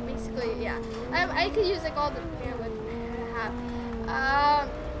 so basically yeah, I could use like all the bandwidth I have.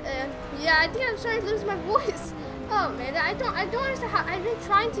 Yeah, I think I'm starting to lose my voice. Oh man, I don't understand how I've been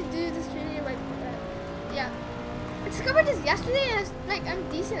trying to do this video like yeah. I discovered this yesterday, and I'm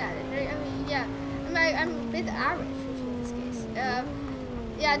decent at it. Right? I mean, yeah, I'm a bit average in this case.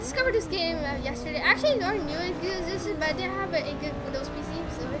 Yeah, I discovered this game yesterday. Actually, I already knew it, but I didn't have a good Windows PC.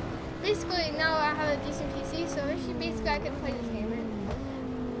 So basically, now I have a decent PC. So basically, I can play this game.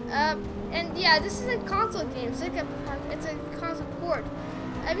 Right? And yeah, this is a console game. It's a console port.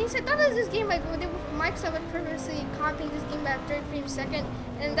 I mean, so I thought it was this game like Microsoft would purposely copy this game at 30 frames a second,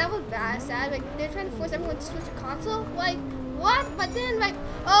 and that was sad. Like they're trying to force everyone to switch to console. Like what? But then like,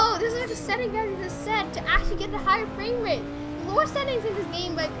 oh, this is like a setting that is set to actually get the higher frame rate. The lower settings in this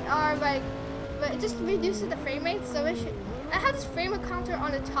game are but it just reduces the frame rate. So I have this frame rate counter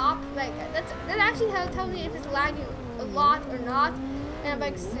on the top. Like that actually tells me if it's lagging a lot or not, and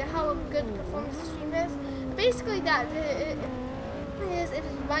like how good the performance the stream is. Basically that. If it's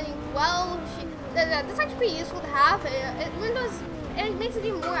running well, that's actually pretty useful to have. Windows, it makes it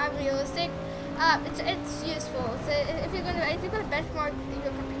even more realistic. It's useful. So if you're gonna benchmark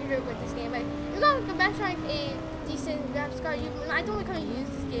your computer with this game, like you're gonna benchmark a decent graphics card, I don't really use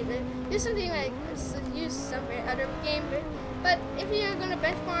this game. But use something like use some other game. But if you're gonna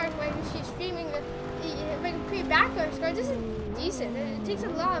benchmark like streaming, like a pretty background card, this is decent. It takes a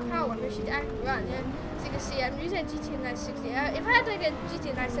lot of power for it to actually run. As you can see, I'm using a GT 960. If I had like a GT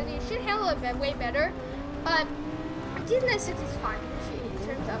 970, it should handle it way better. But GT 960 is fine. It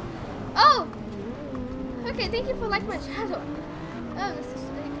turns out. Oh, okay. Thank you for liking my channel. Oh, this is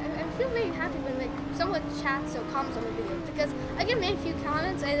I feel very happy when like someone chats or comments on the video because I get made a few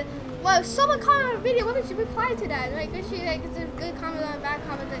comments and wow, someone commented on a video. What would you reply to that? Like, it's a good comment or a bad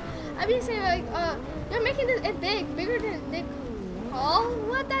comment. I've been saying like, they're making it bigger than Nick Hall.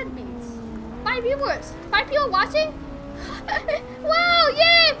 What that means? 5 viewers, 5 people watching. Wow!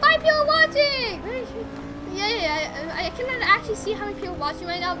 Yay! 5 people watching. Yeah. I cannot actually see how many people watching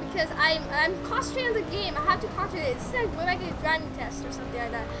right now because I'm concentrating on the game. I have to concentrate. It's like when I get a driving test or something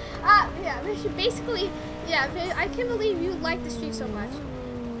like that. Yeah. Basically, yeah. I can't believe you like the stream so much.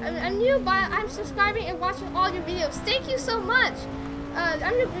 I'm new, but I'm subscribing and watching all your videos. Thank you so much.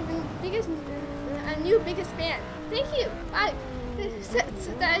 I'm your biggest fan. Thank you.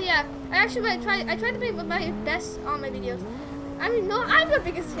 Yeah. I tried to make my best on my videos. I mean, no, I'm the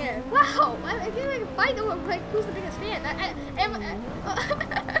biggest fan. Wow, I think I can fight over like who's the biggest fan.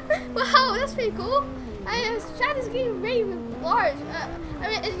 Wow, that's pretty cool. Chat is getting very large. I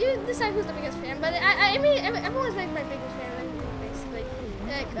mean, you decide who's the biggest fan, but I mean, everyone's like my biggest fan, like, basically.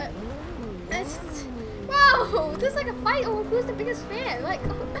 Like, wow, there's like a fight over who's the biggest fan. Like,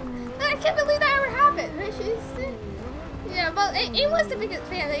 I can't believe that ever happened. Yeah, well, it was the biggest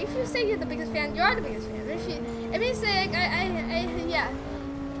fan. Like, if you say you're the biggest fan, you are the biggest fan. It means like yeah,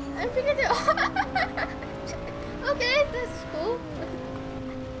 I'm bigger too. Okay, that's cool.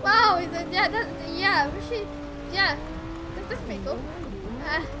 Wow, yeah, that's pretty cool.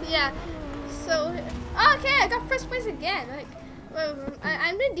 Yeah. So, okay, I got first place again. Like,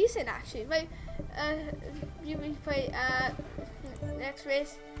 I'm doing decent actually. Like, you play next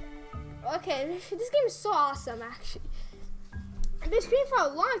race. Okay, this game is so awesome actually. I've been streaming for a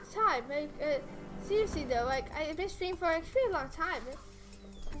long time. Like, seriously though, like I've been streaming for like a pretty long time.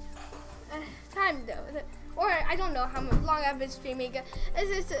 Or I don't know how long I've been streaming.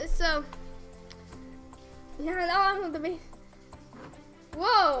 So yeah, now I'm the main.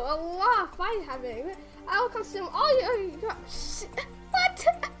 Whoa, a lot of fight happening. I will consume all your what?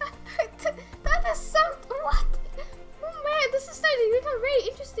 That is something. What? Oh man, this is starting to become very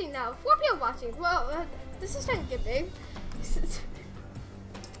interesting now. 4 people watching. Well, this is starting to get big.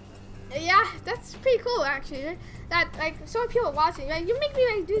 Yeah, that's pretty cool actually. That like so many people watching. Like, you make me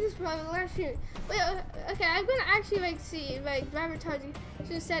like do this for the last stream. Wait, okay, I'm gonna actually like see like driver charging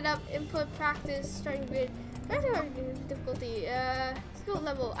should set up input practice starting grid. Difficulty skill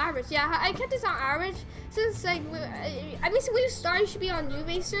level average. Yeah, I kept this on average since like I mean when you start you should be on new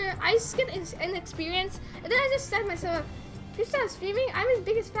racer. I just get an experience and then I just set myself up. You start streaming, I'm his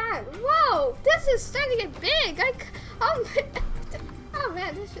biggest fan. Whoa, this is starting to get big. Like, oh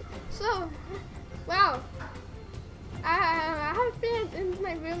man, this is so, wow. I have a fan in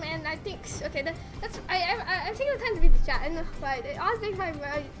my room, and I think okay, I'm taking the time to read the chat, and it always makes my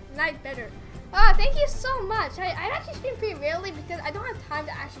night better. Oh, thank you so much. I actually stream pretty rarely because I don't have time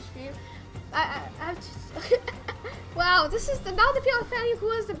to actually stream. I'm just wow. This is now the people are telling you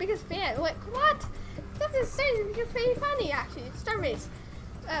who is the biggest fan. Like, what? That's insane. You're pretty funny actually. Star race.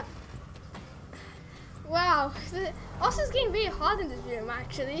 Wow. Also, it's getting very hot in this room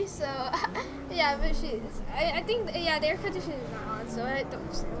actually. So yeah, but I think yeah, the air conditioning is not on, so I don't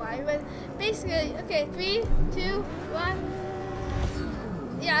understand why. But basically, okay, 3, 2, 1.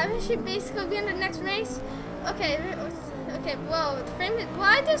 Yeah, we should basically be in the next race. Okay, whoa,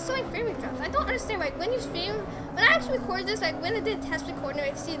 why there's so many frame rate drops? I don't understand, like, when you stream, when I actually record this, like, when I did test recording,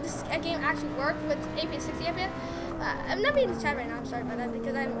 I see this game actually worked with FPS, 60 FPS. I'm not being in the chat right now, I'm sorry about that,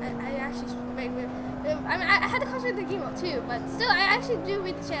 because I actually, like, I had to concentrate the game out too, but still, I actually do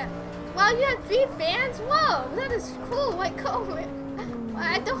read the chat. Wow, you have 3 fans? Whoa, that is cool, like, oh,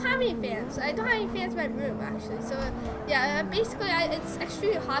 I don't have any fans. I don't have any fans in my room actually. So yeah, basically it's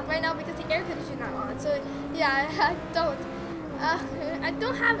extremely hot right now because the air conditioner is not on. So yeah, I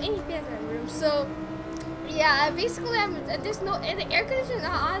don't have any fans in my room. So yeah, basically there's no, and the air conditioner is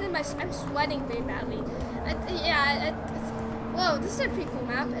not on, and I'm sweating very badly. Whoa, this is a pretty cool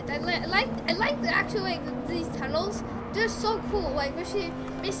map. I like actually like these tunnels. They're so cool. Like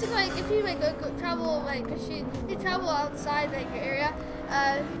basically like if you like go travel like you travel outside like your area.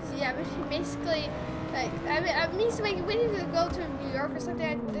 Yeah, but basically, like, I mean, so, like, when you go to New York or something,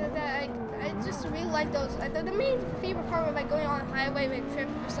 I just really like those. The main favorite part of, like, going on a highway, like, trip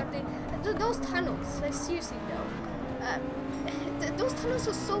or something, those tunnels, like, seriously, though. Those tunnels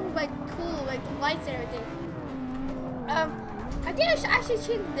are so, like, cool, like, the lights and everything. I think I should actually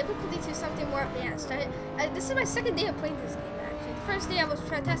change the difficulty to something more advanced. This is my second day of playing this game, actually. The first day I was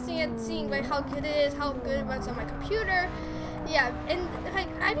testing it, seeing, like, how good it is, how good it runs on my computer. Yeah, and like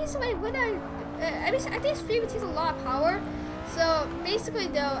I mean, so like when I think streaming takes a lot of power. So basically,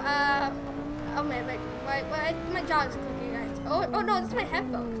 though, oh man, like my jaw is clicking, guys. Oh no, it's my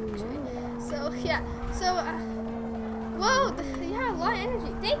headphone actually. So yeah, whoa, yeah, a lot of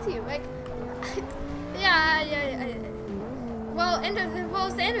energy. Thank you. Like, yeah.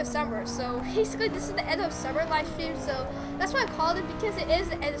 it's the end of summer, so basically this is the end of summer live stream, so that's why I called it, because it is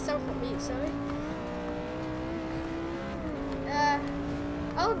the end of summer for me. So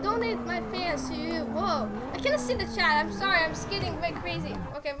I'll donate my fans to you. Whoa, I can't see the chat. I'm sorry, I'm just getting way crazy.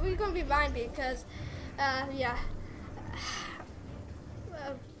 Okay, we're gonna be blind because yeah.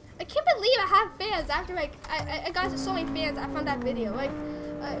 I can't believe I have fans after like I got so many fans from that video. Like,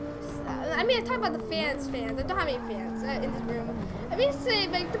 I mean, I talk about the fans. I don't have any fans in this room. I mean, say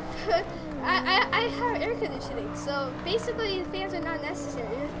like I have air conditioning, so basically fans are not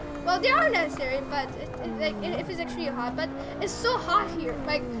necessary. Well, they are necessary, but like if it's extremely hot. But it's so hot here.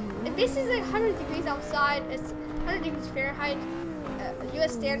 Like, it basically is like 100 degrees outside. It's 100 degrees Fahrenheit,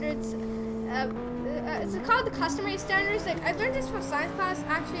 U.S. standards. It's called the customary standards. Like, I learned this from science class.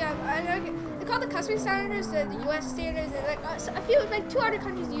 Actually, I know they call the customary standards the U.S. standards, and like a few, like 2 other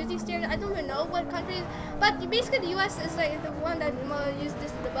countries use these standards. I don't even know what countries, but basically the U.S. is like the one that uses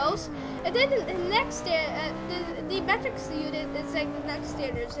this the most. And then the next the metrics unit is like the next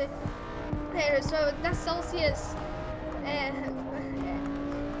standards. So that's Celsius, and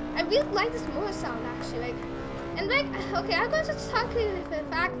I really like this motor sound actually. Like, and like, okay, I'm going to talk to you the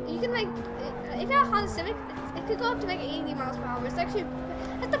fact you can like, if you have a Honda Civic, it could go up to like 80 miles per hour. It's actually,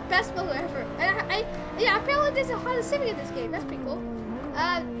 that's the best motor ever. And yeah, apparently there's a Honda Civic in this game. That's pretty cool.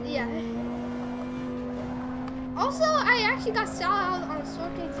 Yeah. Also, I actually got shout out on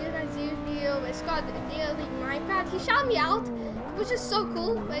Sorkin090's video. It's called Daily Minecraft. He shouted me out, which is so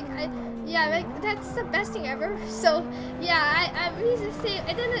cool. Like, yeah, like that's the best thing ever. So yeah, I really say,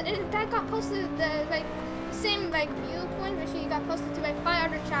 and then that got posted the like. Same like viewpoint, which you got posted to like 5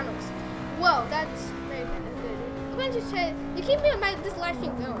 other channels. Whoa, that's very good. I'm going to say you keep me this live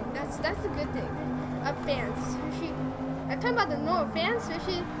stream going. That's a good thing. Fans, I'm talking about the normal fans,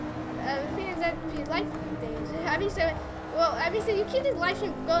 fans that like things. I mean, so well, I mean, so you keep this live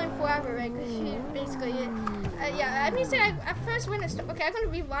stream going forever, right? Basically, yeah. I mean, so at first when it's okay, I'm gonna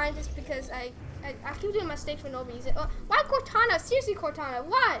rewind just because I keep doing mistakes for no reason. Why Cortana? Seriously, Cortana,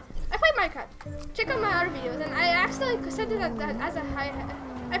 why? I play Minecraft. Check out my other videos, and I accidentally said that as a high.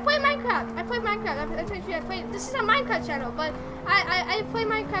 I play Minecraft. I play. This is a Minecraft channel, but I play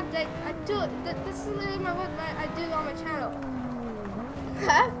Minecraft. Like I do. This is literally what I do on my channel.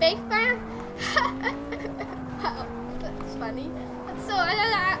 Fake fan? That's funny. So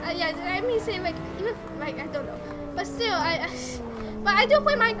yeah. I mean, say like even like I don't know, but still But I do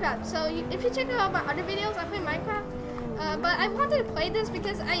play Minecraft, so if you check out my other videos, I play Minecraft. But I wanted to play this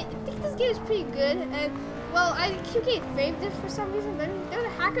because I think this game is pretty good, and well, I keep getting faved this for some reason. But there was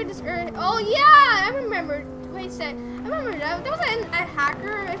a hacker this early. Oh yeah, I remember. Wait a sec. I remember that. There was a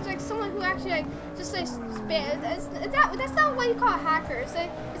hacker. It's like someone who actually like just like spam. That's not what you call a hacker. It's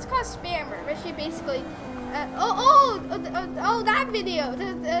called spammer. But she basically. That video.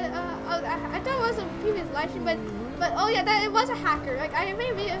 I thought it was a previous live stream, but oh yeah, it was a hacker. Like I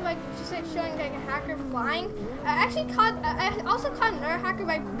made a video like just like showing like a hacker flying. I also caught another hacker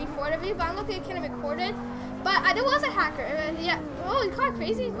right before the video, but I don't think I can record it. But there was a hacker. Yeah. Oh, you caught it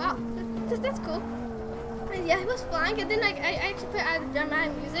crazy? Wow, that's cool. And yeah, he was flying, and then like I actually put out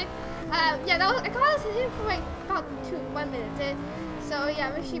dramatic music. Yeah, I caught him for like about 1 minute. So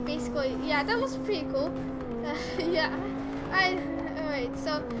yeah, she basically that was pretty cool. Yeah. Alright.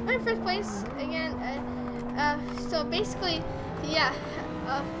 So I'm in first place again. So basically, yeah,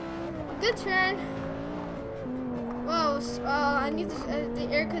 good turn. Whoa, I need the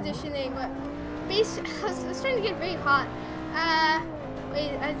air conditioning, but it's starting to get very hot.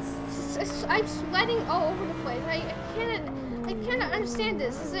 Wait, I'm sweating all over the place. I cannot understand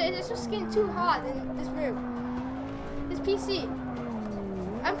this. It's just getting too hot in this room. This PC.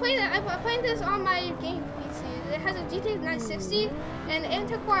 I'm playing this on my game PC. It has a GTX 960 and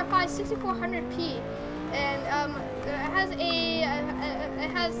Intel Core i5 6400p. And it has an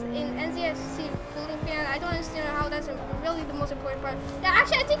NZXT cooling fan. I don't understand how that's really the most important part. Yeah,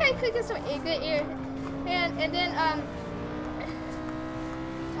 actually, I think I could get some good air. And then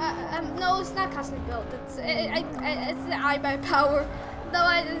no, it's not custom built. It's the iBuy power. Though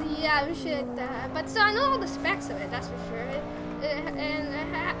we should. But so I know all the specs of it. That's for sure. And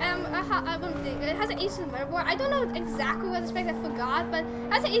I wouldn't think it has an Asus motherboard. I don't know exactly what the specs. I forgot, but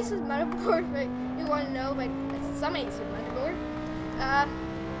it has an Asus motherboard. Like you want to know, like it's some Asus motherboard.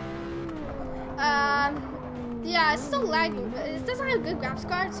 Yeah, it's still lagging, but it doesn't have a good graphics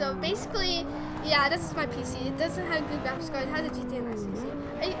card. So basically, yeah, this is my PC. It doesn't have a good graphics card. It has a GTX 960.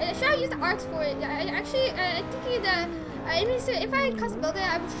 I should have used the ARCs for it. I think I mean, so if I custom build it,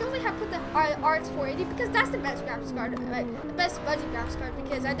 I would surely have put the RX 480 because that's the best graphics card, right? The best budget graphics card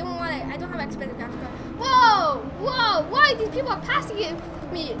because I don't have expensive graphics card. Whoa, whoa, why these people are passing it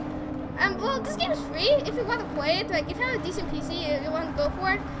me? Well, this game is free if you want to play it. Like, if you have a decent PC and you want to go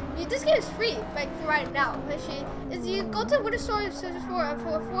for it, this game is free. Like for right now, actually, is you go to Winter Store search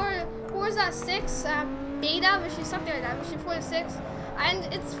for Forza 6 beta, which is something like that, which is Forza 6, and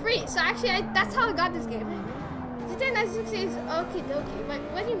it's free. So actually, that's how I got this game. GTA 960 is okie dokie.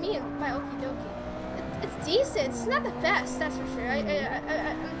 What do you mean by okie dokie? It's decent. It's not the best, that's for sure.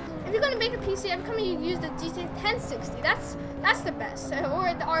 If you're gonna make a PC, I'm coming to use the GTA 1060. That's the best,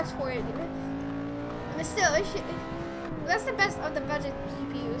 or the RX 480. But still, that's the best of the budget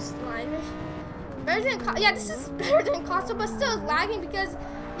GPUs line. Better than yeah, this is better than console, but still lagging because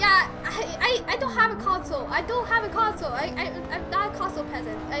yeah, I don't have a console. I don't have a console. I'm not a console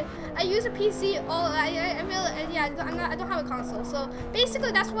peasant. I use a PC. I don't have a console. So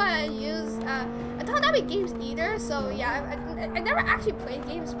basically, that's why I use. I don't have any games either. So yeah, I never actually played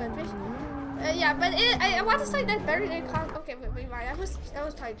games, but yeah, but I want to say that's better than console. Okay, wait, I was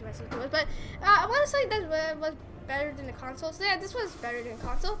talking to myself, but I want to say that was better than the console. So yeah, this was better than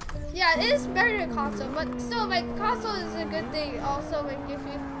console. Yeah, it is better than console, but still, like, console is a good thing. Also, like, if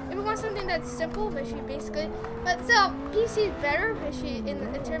you want something that's simple, basically, but still, PC is better,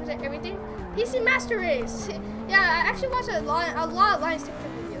 in terms of everything. PC Master Race. Yeah, I actually watch a lot of Lions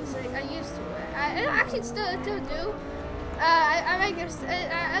TikTok videos. Like, I used to. I actually still do.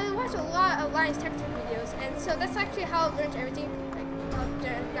 I watch a lot of Lions TikTok videos, and so that's actually how I learned everything.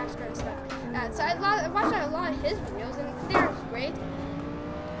 Graphics and stuff. So I watched a lot of his videos, and they're great.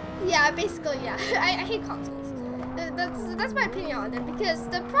 Yeah, basically, yeah. I hate consoles. That's my opinion on them, because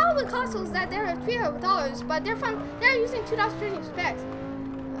the problem with consoles is that they're $300, but they're using 2013 specs.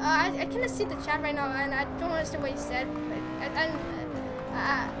 I cannot see the chat right now, and I don't understand what he said.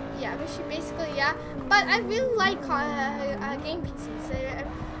 Yeah, but basically, yeah. But I really like game PCs.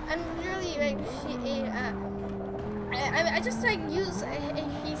 I'm really like I just like use a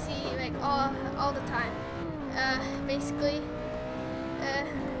PC like all the time, basically,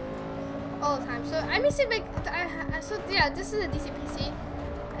 all the time. So I mean, like, so yeah, this is a decent PC.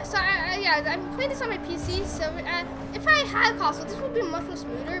 So yeah, I'm playing this on my PC. So if I had a console, this would be much more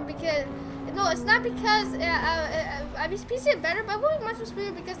smoother because. No, it's not because I mean, PC is better, but it would be much more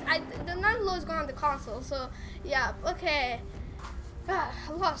smoother because the non-load is going on the console. So yeah, okay.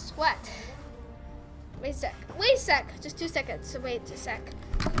 A lot of sweat. Wait a sec. Just 2 seconds. Wait a sec.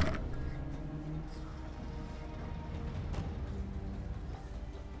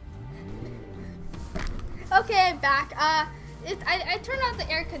 Okay, I'm back. I turned on the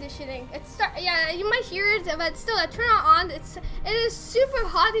air conditioning. Yeah, you might hear it, but still, I turn it on. It is super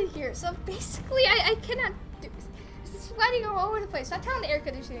hot in here. So basically, I cannot do this. It's sweating all over the place. So I turn on the air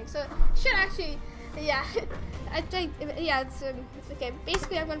conditioning. So it should actually, yeah. I think, yeah, it's okay.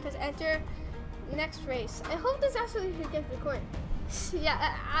 Basically, I'm gonna press enter. Next race. I hope this actually should get recorded.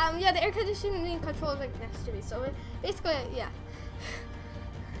 Yeah, yeah, the air conditioning control is like next to me. So basically, yeah.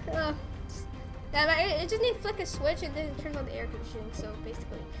 Yeah, but it just needs to flick a switch and then it turns on the air conditioning. So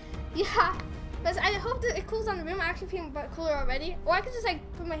basically, yeah. But I hope that it cools down the room. I actually feel cooler already. Or I could just like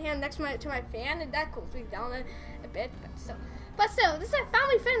put my hand next to my fan and that cools me down a bit. But still, this is a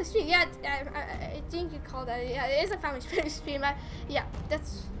family friendly stream. Yeah, I think you call that. Yeah, it is a family friendly stream. Yeah,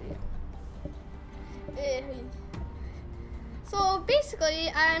 that's. Yeah. So basically,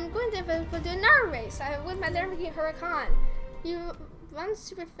 I'm going to do another race with my Lamborghini Huracan. You run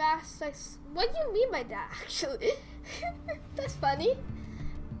super fast. Like, what do you mean by that? Actually, that's funny.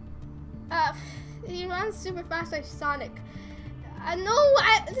 He runs super fast like Sonic. No,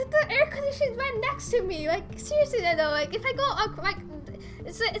 the air conditioning is right next to me. Like, seriously though, like if I go up, like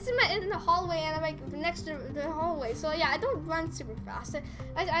it's in the hallway and I'm like next to the hallway. So yeah, I don't run super fast.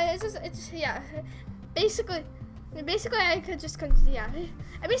 It's yeah. Basically, I could just yeah.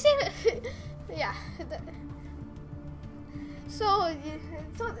 I mean, yeah. So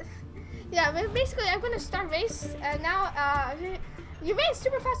yeah, but basically I'm gonna start race now. You ran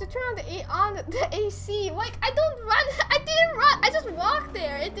super fast to turn on the AC. Like, I don't run. I didn't run. I just walked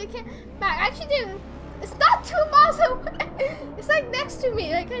there. It came back. I actually didn't. It's not 2 miles away. It's like next to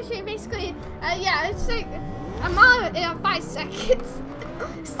me. Like, actually, basically, yeah, it's like a mile in 5 seconds.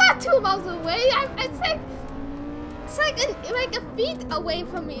 It's not 2 miles away. It's like a feet away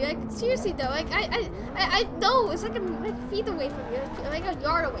from me. Like, seriously though. Like, I know it's like a feet away from me. Like a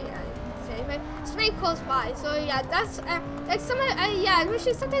yard away. But it's very close by, so yeah, that's like yeah,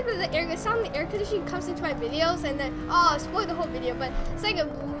 especially sometimes the sound of the air conditioning comes into my videos, and then I spoil the whole video. But it's like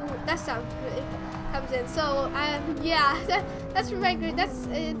that sounds comes in. So yeah, that's my good. Yeah,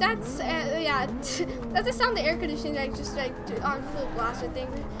 that's the sound the air conditioning like just like on full blast or thing.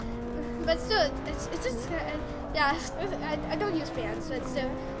 But still, it's just yeah. I don't use fans, but still,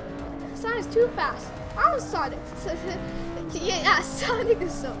 sound is too fast. I'm Sonic. So, yeah, Sonic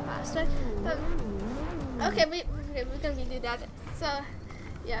is so fast. Right? Okay, we're gonna redo that. So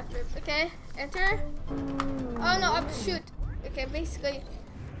yeah, okay, enter. Oh no, shoot. Okay, basically,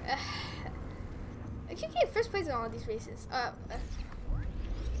 I keep getting first place in all of these races.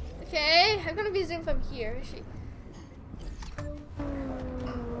 Okay, I'm gonna be zoomed from here.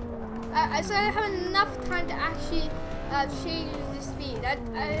 So I have enough time to actually change the speed.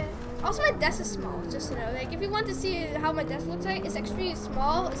 Also, my desk is small, just to know. Like, if you want to see how my desk looks like, it's extremely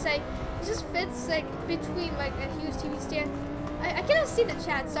small. It's like it just fits like between like a huge TV stand. I cannot see the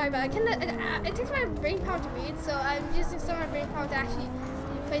chat. Sorry, but I cannot. It takes my brain power to read, so I'm using some of my brain power to actually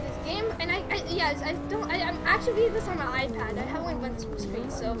play this game. And I'm actually reading this on my iPad. I have only one screen,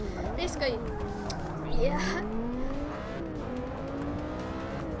 so basically, yeah.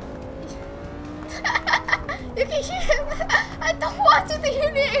 You can hear. I don't want you to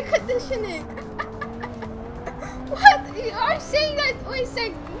hear the air conditioning. What? You are saying that? Wait a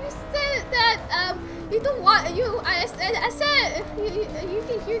sec. You said that you don't want you. I said you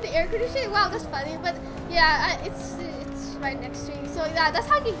can hear the air conditioning. Wow, that's funny. But yeah, it's right next to me. So yeah, that's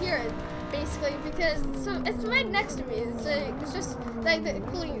how you can hear it basically because it's right next to me. It's just like the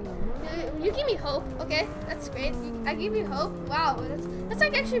cooling. You give me hope. Okay, that's great. I give you hope. Wow, that's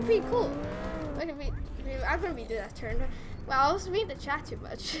like actually pretty cool. Okay, I'm gonna redo that turn. Wow, I was reading the chat too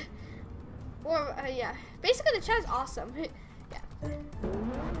much. Or yeah, basically the chat is awesome. Yeah.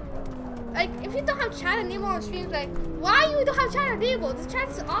 Like if you don't have chat enabled on streams, like why you don't have chat enabled? The chat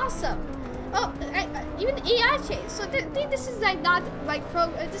is awesome. Oh, even AI change. So this is like not like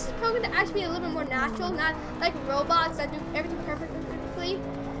this is programmed to actually be a little bit more natural, not like robots that do everything perfectly.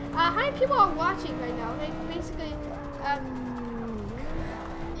 How many people are watching right now? Like basically,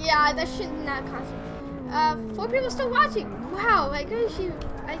 yeah, that should not constantly. 4 people still watching. Wow, like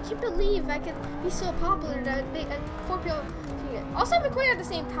I can't believe I can be so popular that 4 people. Also, I'm recording at the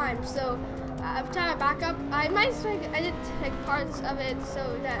same time, so I'm trying to back up. I might like edit like parts of it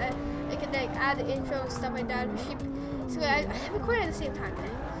so that I can like add the intro and stuff like that. So I'm recording at the same time.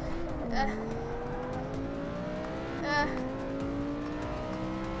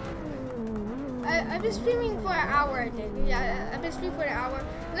 I've been streaming for an hour, I think. Yeah, I've been streaming for an hour.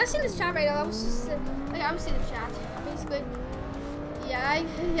 I'm not seeing this chat right now. I was just like I'm seeing the chat, basically. Yeah,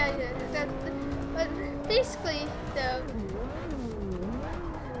 but basically the.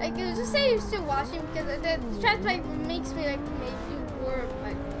 Like, just say you're still watching because the chat like makes me like make you more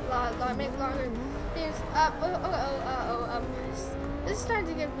like make longer things. This is starting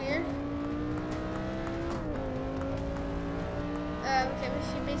to get weird. Okay, we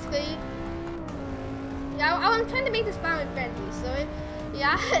should basically. Yeah, I'm trying to make this family friendly. So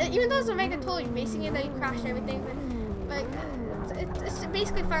yeah, even though it's a regular totally racing game that you crash and everything, but like. It's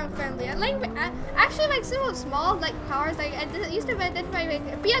basically family friendly. I actually like some small like cars. Like I used to identify like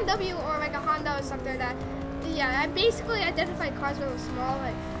a BMW or like a Honda or something like that. Yeah, I basically identify cars when I was small.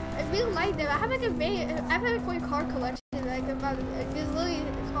 Like I really like them. I have like a car collection like about these little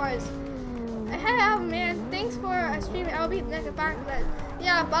cars. Hey, man, thanks for streaming. I'll be back. But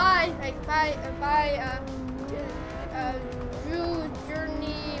yeah, bye. Like bye. Drew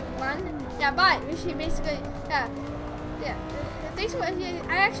Journey 1. Yeah, bye. We should basically yeah. Thanks for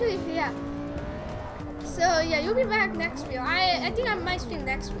I actually yeah. So yeah, you'll be back next week. I think I might stream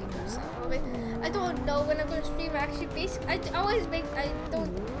next week or something. I don't know when I'm gonna stream. Actually, basically, I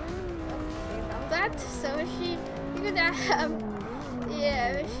don't know that. So you could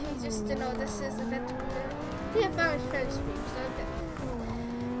yeah, she just to know this is a bit yeah, family friend stream. So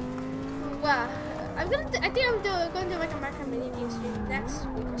wow. I think I'm going to do like a Minecraft mini game stream next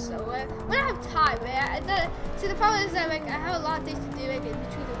week or so. When I have time, see the problem is that like I have a lot of things to do like in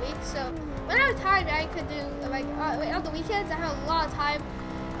between the weeks. So when I have time, I could do like on the weekends. I have a lot of time.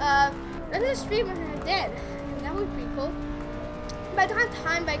 I could stream when I did. That would be pretty cool. But I don't have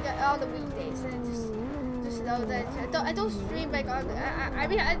time like on the weekdays. And just know that I don't stream like on. I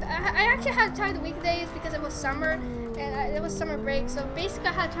mean I actually had time the weekdays because it was summer. And it was summer break, so basically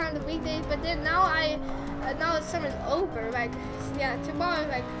I had time on the weekdays. But then now now the summer's over. Like yeah, tomorrow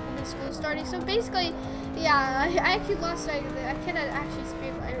like the school starting. So basically, yeah, I actually lost. Like I cannot actually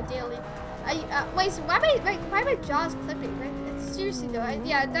stream daily. Wait, so why am my jaws clipping? Like seriously though,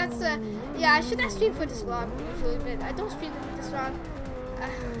 yeah, that's yeah, I should not stream for this long usually, but I don't stream for this long.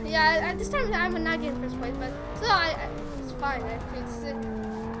 Yeah, at this time I'm not getting first place, but still it's fine.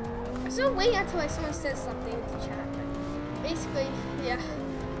 still waiting until like someone says something in the chat. But basically, yeah.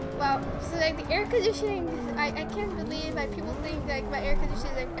 Wow. So like the air conditioning, I can't believe like people think like my air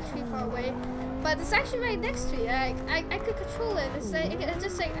conditioning is like actually far away, but it's actually right next to me. I could control it. It's like it's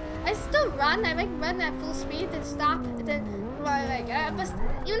just like I still run. I like run at full speed, then stop, and then run like. But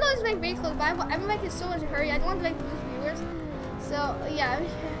even though it's like very close by, I'm like in so much hurry. I don't want to like lose viewers. So yeah.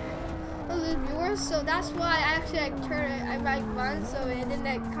 Lose viewers, so that's why I actually like I like run, so and then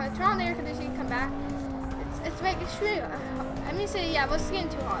like turn on the air conditioning, come back. It's like extreme. I mean, say yeah, but it's getting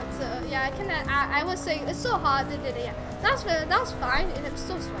too hot. So yeah, I cannot. I was saying it's so hot. Yeah, that was fine. And I'm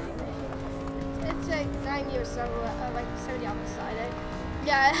still sweating. It's like 90 or so, like 70 outside.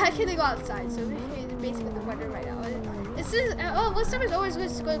 Yeah, I can't go outside. So basically the weather right now. It's just well, summer's always going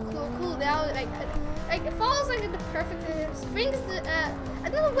to cool down. Like it falls like in the perfect spring's the I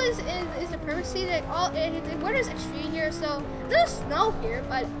don't know what is the perfect season. Like all the weather's extreme here, so there's snow here,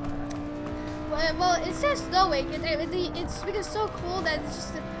 but well it's just snowing. It's because it's so cold that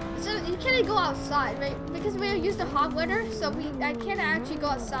it's just you can't go outside, right? Because we're used to hot weather, so I can't actually go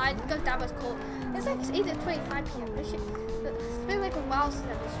outside because that was cold. It's like 8:25 p.m. It's been like a while since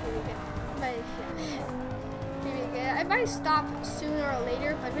I was streaming it, but yeah, I might stop sooner or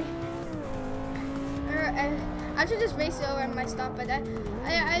later, but I should just race over and my stop, but I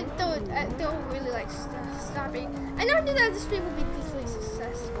don't really like stopping. I never knew that this stream would be decently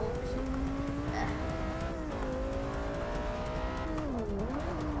successful.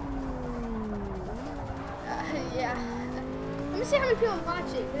 Yeah. Let me see how many people are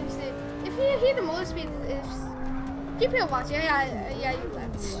watching. Let me see. If you hear the motor speed, is people watching. Yeah, you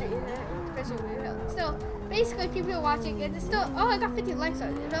left the stream. Still, basically, people are watching, and it's still. Oh, I got 50 likes on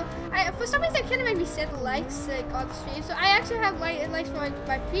it. You know, for some reason I can't even reset the likes like on the stream. So I actually have likes for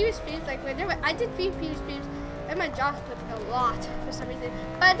my previous streams. Like whenever I did 3 previous streams, and my jaw's clipping a lot for some reason.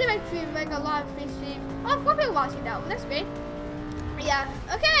 But I did like a lot of previous streams. Oh, 4 people watching now. Well, that's great. Yeah.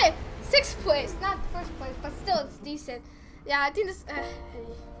 Okay. 6th place, not 1st place, but still it's decent. Yeah, I think this.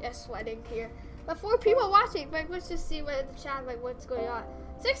 Yeah, sweating here. But 4 people watching. Like, let's just see what in the chat, like what's going on.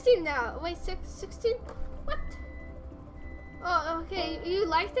 16 now. Wait, 16? What? Oh, okay. You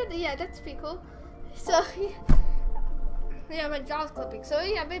liked it? Yeah, that's pretty cool. So, yeah, my jaw's clipping. So,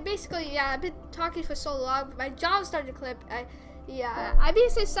 yeah, but basically, yeah, I've been talking for so long. My jaw started to clip. Yeah, I mean,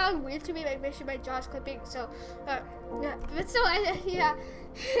 it sounds weird to me, like, make sure my jaw's clipping. So, yeah, but still, yeah.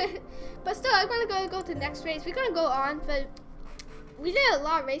 But still, I'm gonna go to the next race. We're gonna go on, but we did a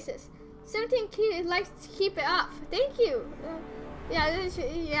lot of races. 17 likes to keep it up. Thank you. Yeah,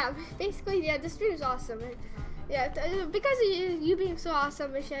 basically, yeah, this stream is awesome. Yeah, because of you being so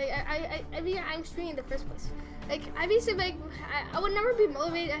awesome, I mean, I'm streaming in the first place. Like, I mean, so, like, I would never be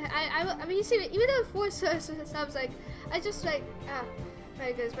motivated. I mean, you see, even though 4 subs, like, I just, like,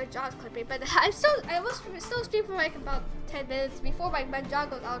 my goodness, my jaw's clipping. But I was still streaming for, like, about 10 minutes before my jaw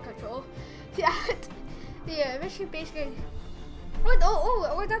goes out of control. Yeah, yeah, basically.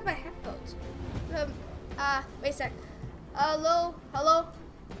 Oh, that's my headphones. Wait a sec. Hello.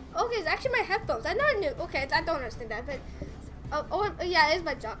 Okay, it's actually my headphones. I never knew. Okay, I don't understand that, but yeah, it's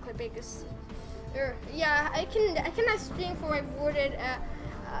my jaw clipping. Yeah, I cannot stream for like more than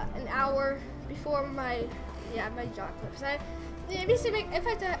an hour before my jaw clips. I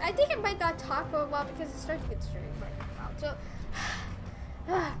think I might not talk for a while because it starts to get straight right now. So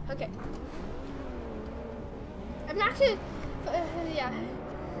okay, I'm actually yeah.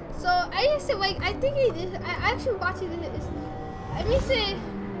 So I used to like I actually watching this. I mean say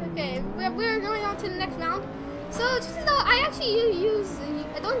okay, we're going on to the next round. So just to know, I actually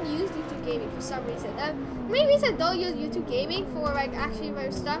I don't use YouTube Gaming for some reason. Main reason I don't use YouTube Gaming for like actually my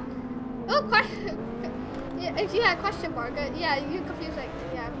stuff. Oh, yeah, if you had a question mark, yeah, you're confused. Like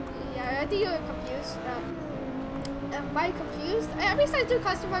yeah, I think you're confused. Why confused? Every time I do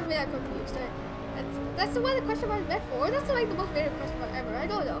question mark, I'm confused. That's the one the question mark is meant for. That's like the most favorite question mark ever. I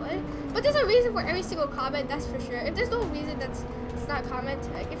don't know, but there's a reason for every single comment. That's for sure. If there's no reason, it's not a comment.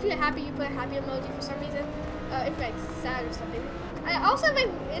 Like if you're happy, you put a happy emoji for some reason. If you're like sad or something. I also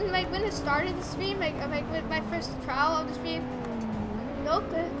when it started the stream, like with my first trial of the stream, no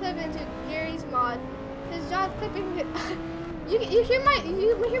clip into Gary's mod. His jaw clipping. you hear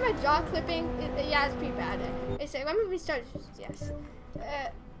my jaw clipping? Yeah, it's pretty bad. It's like let me restart. Yes.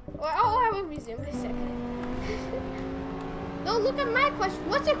 I will resume in a second. Don't look at my question.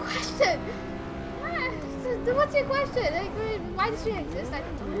 What's your question? What's your question? Like, why does stream exist? I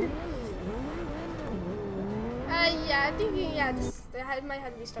don't know. Yeah, I think I might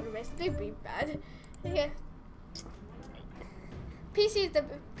have to restart a race. It's pretty bad. Okay.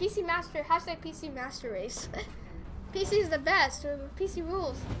 PC master. Hashtag PC master race. PC is the best. PC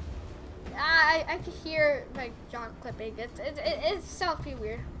rules. I can hear like John clipping. It sounds pretty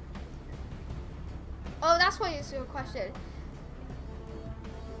weird. Oh, that's why it's your question.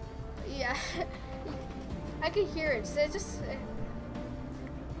 Yeah, I can hear it. So it's just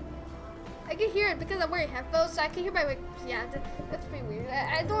I can hear it because I'm wearing headphones, so I can hear my like. Yeah, that's pretty weird.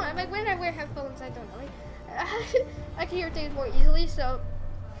 I don't like when I wear headphones. I don't know. Like, I can hear things more easily. So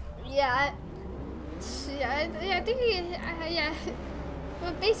yeah, I think yeah.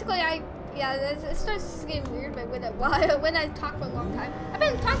 But basically, it starts getting weird when I talk for a long time. I've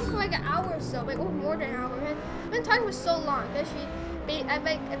been talking for like an hour or so, like more than an hour. I've been talking for so long. I've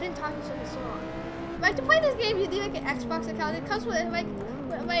been talking for so long. Like to play this game, you need like an Xbox account. It comes with like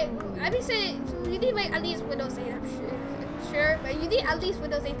I've been saying you need like at least Windows 8. I'm sure, but you need at least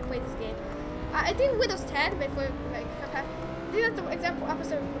Windows 8 to play this game. I think Windows 10, but for like I think that's the example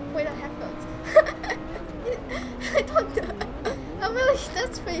episode for playing on headphones. I don't know. Oh, really?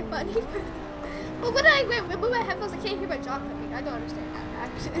 That's pretty funny. But when I remove my headphones, I can't hear my jaw clipping. I don't understand that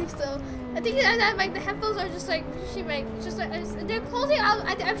actually. So I think that like the headphones are just like they're closing out.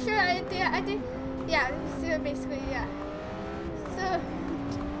 I'm sure. I think yeah. So basically yeah. So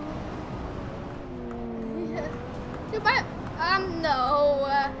yeah. No.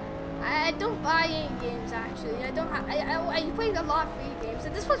 I don't buy any games actually. I don't. I played a lot of free games,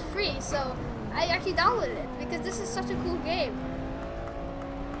 and this was free, so I actually downloaded it because this is such a cool game.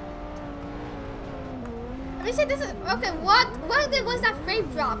 Let me say this is okay. What was that frame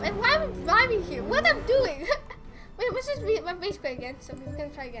drop? And why am I driving here? What am I doing? Wait, let's just read my base code again, so we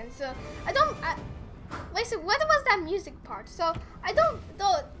can try again. So wait. So what was that music part? So I don't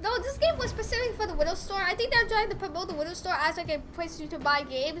know. No, this game was specific for the Windows Store. I think they're trying to promote the Windows Store as like a place you to buy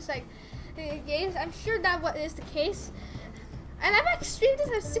games, like games. I'm sure that what is the case. And I've like streamed this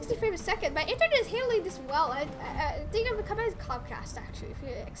at 60 frames a second. My internet is handling this well. I think I'm coming as Comcast actually for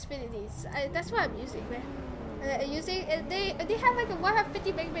Xfinity's. That's what I'm using, man. They have like a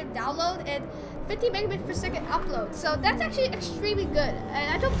 150 megabit download and 50 megabit per second upload. So that's actually extremely good.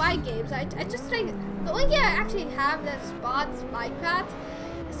 And I don't buy games. I just like the only game I actually have that's bought is Minecraft.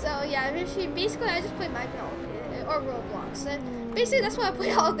 So yeah, basically I just play Minecraft or Roblox. And basically that's what I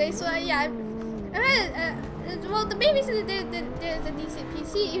play all day. So yeah. Well, the main reason that there's a decent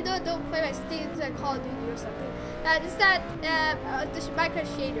PC, even though I don't play my things like Call of Duty or something, is that the Minecraft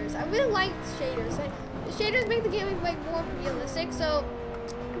shaders. I really like shaders. Like, the shaders make the game like more realistic. So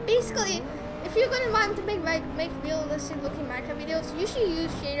basically, if you're gonna want to make realistic looking Minecraft videos, you should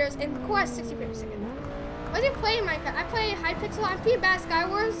use shaders and record at 60 frames per second. When you play Minecraft, I play high pixel. I'm pretty bad at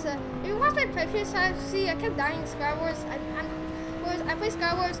Skywars. If you watch my previous see, I kept dying in Skywars. I play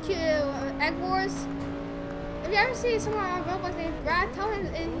Skywars, Egg Wars. If you ever see someone on Roblox named Brad, tell him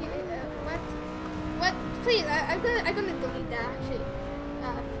what? Please, I'm gonna delete that actually,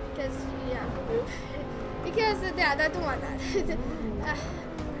 because yeah, because yeah, I don't want that.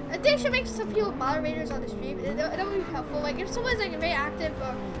 I think I should make some people moderators on the stream. That would be helpful. Like if someone's like very active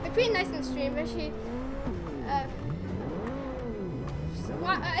or like pretty nice in the stream, actually.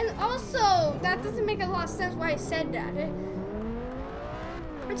 And also, that doesn't make a lot of sense why I said that.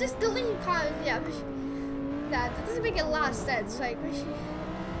 Just deleting comments, yeah. That doesn't make a lot of sense. Like,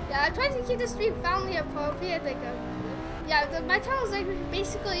 yeah, I'm trying to keep the stream family appropriate. Like, yeah, my channel is like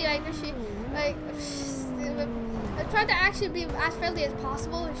basically like I'm trying to actually be as friendly as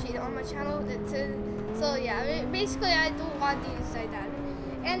possible on my channel. So yeah, basically I don't want these like that.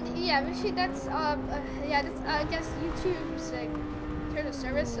 And yeah, that's I guess YouTube's like turn of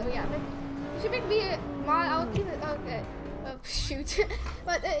service. So yeah, you should make me a mod. I'll keep it okay. Oh, shoot.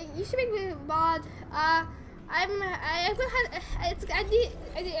 But you should make me a mod.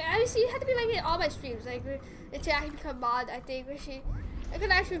 Obviously you have to be making all my streams like to actually become mod. I think I could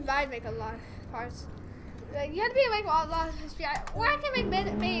actually make a lot of parts. Like you have to be like a lot of streams, or I can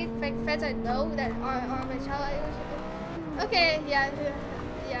make friends I know that are on my channel. Okay, yeah.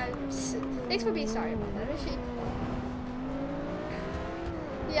 Thanks for being sorry about that.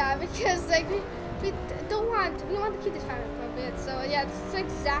 Yeah, because like we want to keep this family appropriate. So yeah, this is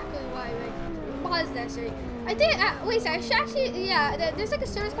exactly why like mod is necessary. I think wait, I should actually there's like a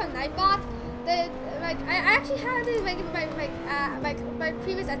service called Nightbot that like I actually had it like my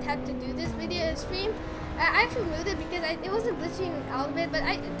previous attempt to do this video stream. I actually removed it because it wasn't glitching out a bit, but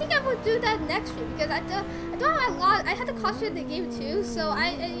I think I will do that next stream because I don't have a lot. I had to concentrate the game too, so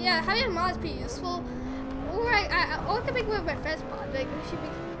having a mod is pretty useful. Or I can make one of my friends mod. Like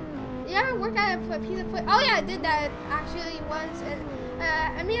you ever work at a pizza place? Oh yeah, I did that actually once. And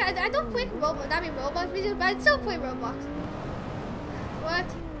I mean, I don't play Roblox, Roblox videos, but I still play Roblox. What?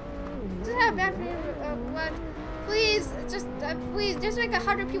 Just have bad what? please, there's like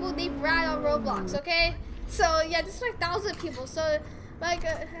 100 people named Brad on Roblox, okay? So yeah, there's like 1,000 people. So like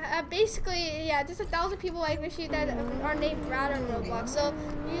basically, yeah, there's 1,000 people like Rishi that are named Brad on Roblox. So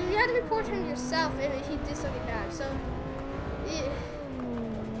you have to report him yourself if he did something bad. So yeah,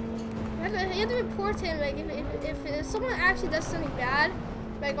 you have to report him. Like if someone actually does something bad,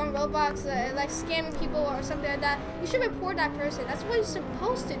 like on Roblox, like scamming people or something like that, you should report that person. That's what you're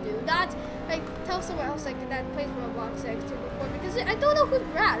supposed to do. Not like tell someone else like that plays Roblox like to report, because I don't know who's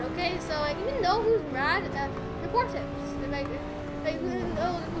Brad. Okay, so like if you know who's Brad, report him. Like who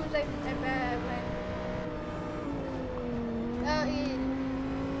knows who's like Brad?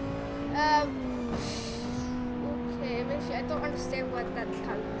 Okay, eventually I don't understand what that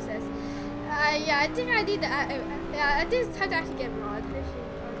comment says. Yeah, I think I need to. Yeah, I think it's time to actually get mod.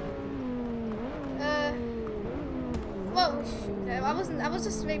 Well, shoot, I was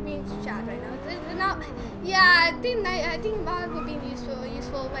just making chat right now. Not, yeah, I think mod would be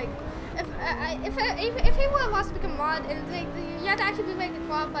useful. Like, if anyone wants to become mod, and like you have to actually be like a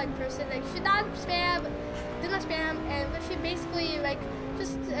qualified person. Like, should not spam, do not spam, and should basically like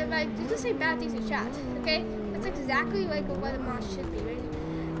just say bad things in chat. Okay, that's exactly like what a mod should be. Right?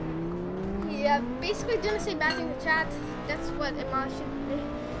 Yeah, basically do not say bad things in chat. That's what a mod should be.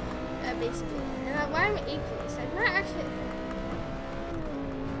 Basically. And why am I 8th place? I'm not actually.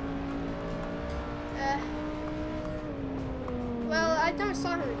 Well, I never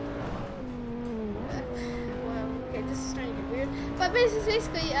saw him. Well, okay, this is starting to get weird. But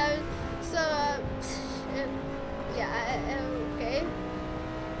basically, yeah, okay.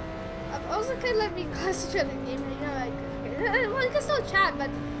 I also could let me concentrate on the game, you know, like, okay. Well, you can still chat, but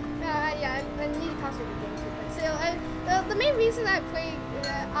yeah, I need to concentrate on the game too. But still, the main reason I play,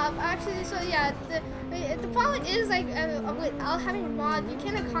 actually, so yeah, the problem is like without having a mod, you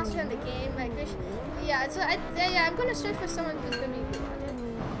cannot concentrate on the game. Like, yeah, so I'm gonna search for someone who's gonna be good on it,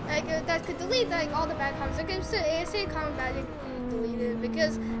 like that could delete like all the bad comments. Like, if say a comment bad, you can delete it,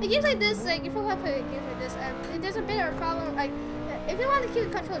 because a games like this, like if you want to play games like this, there's a bit of a problem. Like, if you want to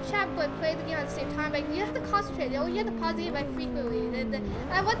keep control of chat but play the game at the same time, like you have to concentrate. You have to pause the game like frequently.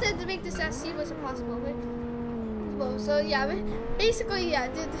 I wanted to make this as seamless as possible. So yeah, basically, yeah,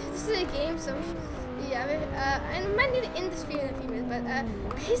 this is a game, so yeah, and I might need to end this video in a few minutes,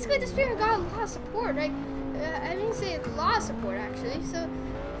 but basically this video got a lot of support, like, I mean, say a lot of support actually, so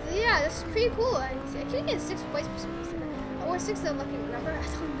yeah, that's pretty cool. I keep getting 6th place for some reason, or 6th is a lucky number, I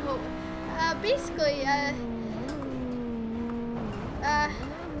don't know. Basically,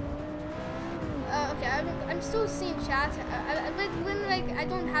 okay, I'm still seeing chat, when like I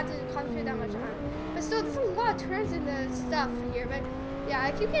don't have to concentrate that much on it. But still, there's a lot of turns in the stuff here, but yeah,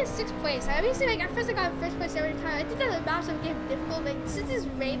 I keep getting 6th place. I basically, like, at first I got 1st place every time. I think that the maps are getting difficult, like, since it's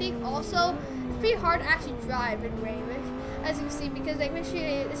raining also, it's pretty hard to actually drive in rain, like, as you can see, because, like, make sure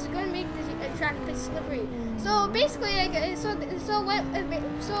it's going to make the track a bit slippery. So, basically, like, so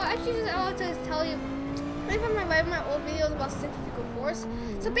actually, just, I want to tell you, maybe my old videos about centrifugal force.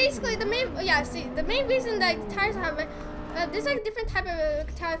 So, basically, the main reason that tires have, there's like different type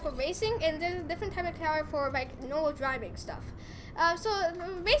of tire for racing, and there's a different type of tire for like normal driving stuff. So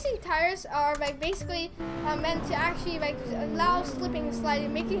racing tires are like basically meant to actually like allow slipping and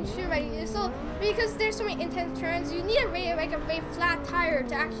sliding, making sure so because there's so many intense turns, you need a very flat tire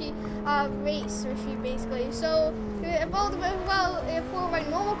to actually race, basically. So for like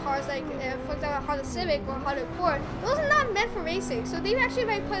normal cars, like for example Honda Civic or Honda Accord, those are not meant for racing. So they've actually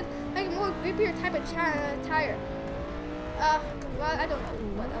like put like a more grippier type of tire. Well, I don't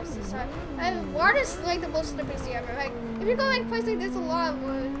know what else is. Water is like the most slippery thing ever. Like, if you go like places like there's a lot of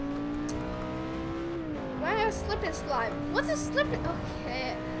wood. Why am I slip and slide? What's a slip and,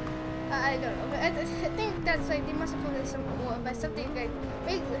 okay. I don't know. But I think that's like, they must have put in some more, but something like,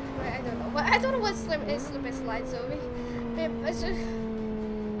 I don't know. But I don't know what slip and slide, so it's just,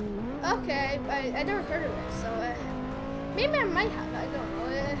 okay, I never heard of it, so maybe I might have, I don't know.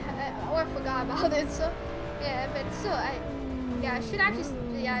 Or I forgot about it, so. Yeah, but still, I should actually,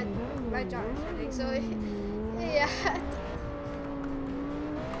 my jaw is hurting, so, yeah.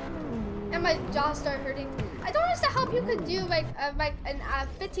 And my jaw started hurting. I don't understand how people could do, like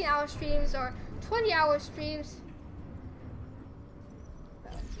 15-hour streams or 20-hour streams.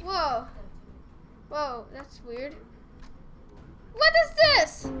 Whoa. Whoa, that's weird. What is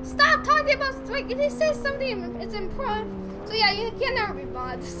this? Stop talking about, like, if it says something, it's important. So, yeah, you can never be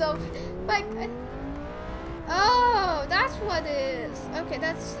mod, so, like, oh, that's what it is. Okay,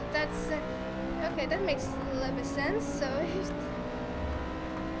 that's okay. That makes a little bit sense. So,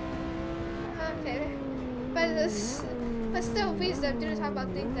 okay, but still, please do talk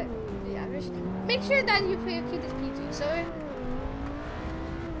about things that yeah, make sure that you keep this PG. So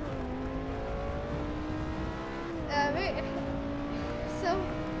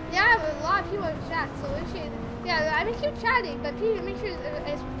yeah, I have a lot of people in chat, so we should, yeah, I mean, keep chatting, but make sure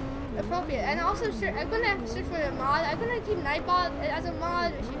it's appropriate. And also, I'm gonna search for a mod. I'm gonna keep Nightbot as a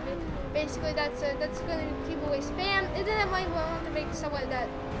mod, which basically that's gonna keep away spam. And then I might want to make someone that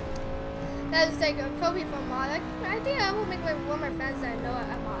is like appropriate for a mod. Like, I think I will make one of my friends that I know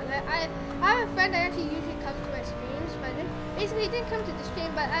a mod. I have a friend that actually usually comes to my streams, but basically he didn't come to the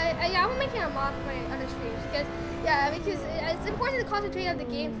stream. But yeah, I'm making a mod for my other streams because it's important to concentrate on the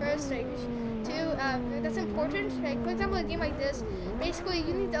game first. Like, that's important. Like, for example, a game like this, basically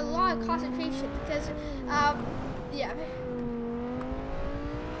you need a lot of concentration because yeah,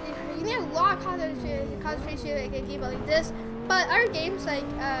 you need a lot of concentration like a game like this. But other games like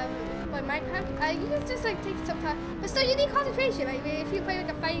Minecraft, you can just like take some time, but still you need concentration. Like if you play like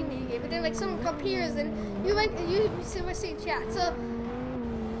a fighting mini game, but then like someone appears and you see chat. So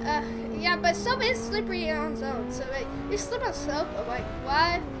yeah, but soap is slippery on its own. So like you slip on soap, I'm like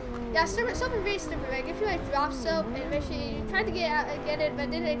what? Yeah, soap is very slippery. Like if you like drop soap and eventually you try to get it,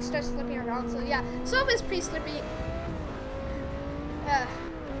 but then it starts slipping around. So yeah, soap is pretty slippery.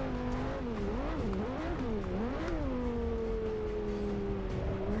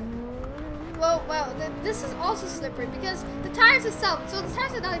 Well, this is also slippery because the tires itself. So the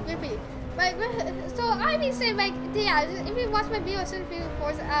tires are not grippy. Like, so I mean, say like, yeah, if you watch my video on Centrifugal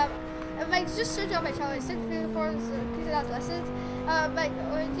Force, like just search out my channel, like Centrifugal Force, lessons. Like,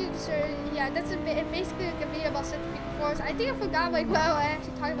 yeah, that's basically like a video about Centrifugal Force. I think I forgot like what I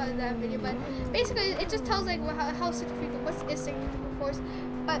actually talked about in that video, but basically it just tells like how centrifugal, what is centrifugal force,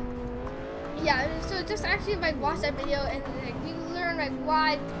 but. Yeah, so just actually like watch that video and like you learn like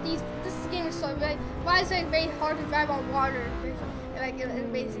why this game is so like why it's like very hard to drive on water, like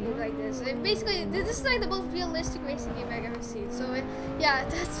in basically like this. And basically, this is like the most realistic racing game I've ever seen. So yeah,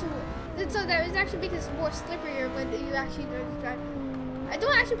 so that it's actually because it's more slipperier when you actually learn to drive. I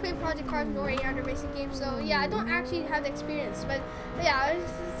don't actually play Project Cars nor any other racing game, so yeah, I don't actually have the experience. But yeah,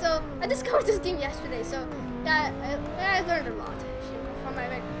 so I discovered this game yesterday, so yeah, I learned a lot from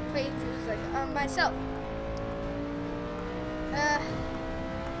my playthroughs, like myself.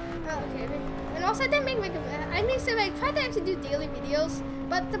 Okay, and also I didn't make like I made some like try to actually do daily videos,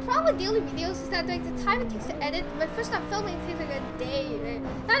 but the problem with daily videos is that like the time it takes to edit. But first off, filming takes like a day,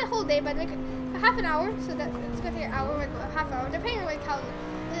 not a whole day, but like half an hour. So that it's gonna take an hour, like a half hour, depending on like how.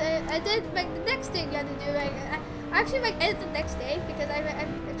 I did like the next thing you have to do. Like I actually like edit the next day because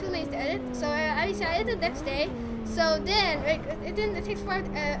I'm too lazy to edit. So I edit the next day. So then, like, it takes for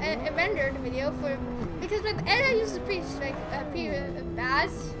a render the video for because with the editor uses pretty like pretty bad.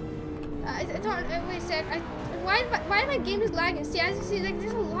 I don't wait a sec. Why my game is lagging? See, as you see, like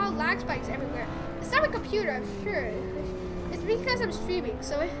there's a lot of lag spikes everywhere. It's not my computer, I'm sure. It's because I'm streaming.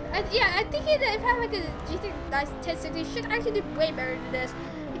 So I think that if I have like a GT 1060, it should actually do way better than this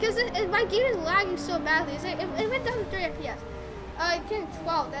because my game is lagging so badly. It's like it went down to 30 FPS. It came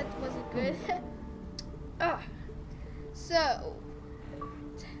 12. That wasn't good. So,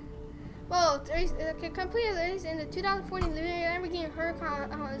 well, completed race in the 2014 Lamborghini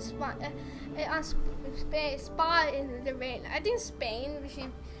Huracan on spot in the rain. I think Spain, which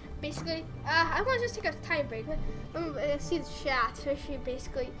basically, I want to just take a time break. See the chat, especially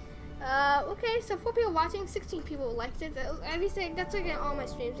basically. Okay, so 4 people watching, 16 people liked it. At least that's like in all my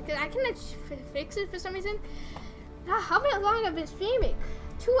streams because I can like fix it for some reason. How long have I been streaming?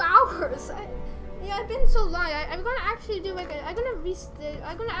 2 hours. Yeah, it's been so long. I'm gonna actually do like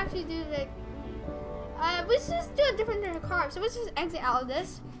let's just do a different car. So let's just exit out of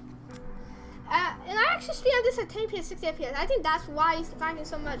this. And I actually stream this at 10 FPS, 60 FPS. I think that's why it's lagging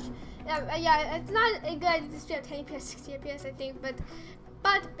so much. Yeah, it's not a good idea to stream at 10 FPS, 60 FPS. I think, but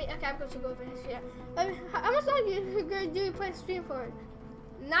okay, I'm going to go over here. How much longer do you plan to stream for?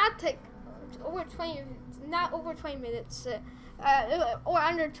 Not like over 20 minutes. Or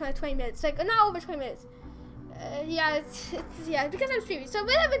under 20 minutes, like not over 20 minutes. Yeah, it's because I'm streaming. So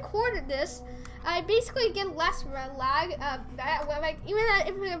when I recorded this, I basically get less lag. Like even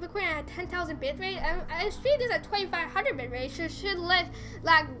if we're recording at 10,000 bitrate, I stream this at 2,500 bitrate, so it should lag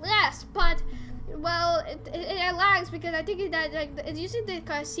less. But well, it lags because I think that like it's using the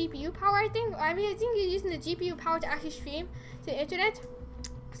CPU power. I think you're using the GPU power to actually stream to the internet.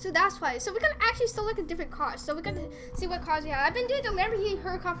 So that's why. So we're gonna actually still look at different cars. So we're gonna see what cars we have. I've been doing the Lamborghini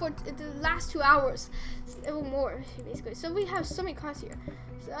Huracan for the last 2 hours, or more basically. So we have so many cars here.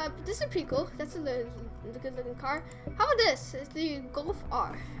 So, this is pretty cool. That's a good looking car. How about this? It's the Golf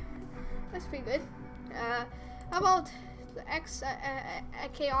R. That's pretty good. How about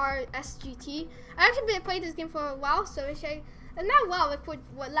KR SGT. I actually played this game for a while, so not well, like for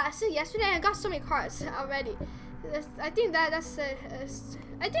yesterday I got so many cars already. I think I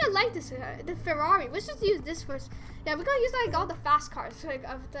like this the Ferrari. Let's just use this first. Yeah, we're gonna use like all the fast cars like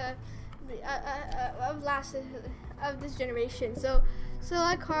of this generation. So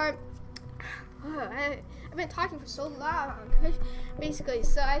that car. I've been talking for so long, basically.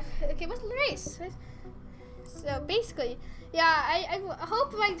 So okay, what's the race? So basically, yeah, I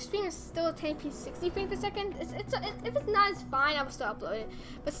hope like the stream is still 10p 60 frames per second. If it's not, it's fine. I will still upload it.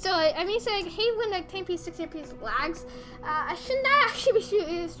 But still, I mean, so I hate when like 10p 60 fps lags. I should not actually be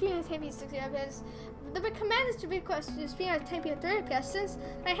streaming at 10p 60 fps. The command is to stream at 10p 30 fps. Since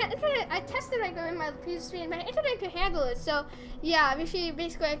my internet, I tested like in my previous stream, my internet could handle it. So yeah,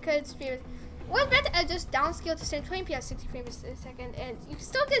 basically I could stream it. What's better to just downscale to 20p at 60 frames a second, and you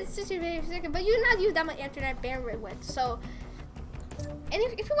still get 60 frames a second, but you do not use that much internet bandwidth. So, and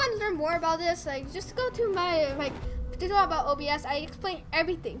if you want to learn more about this, like just go to my tutorial about OBS. I explain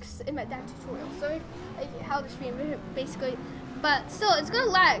everything in that tutorial. So how to stream basically, but still it's gonna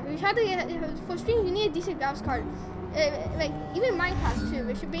lag. You have to get for stream. You need a decent graphics card. Like even Minecraft too.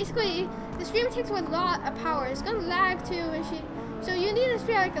 Which basically the stream takes a lot of power. It's gonna lag too. So you need to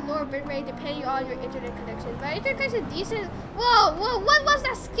stream like a lower bitrate depending on your internet connection. But internet connection is decent. Whoa, what was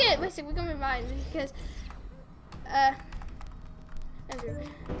that skit? Wait a second, we're gonna remind because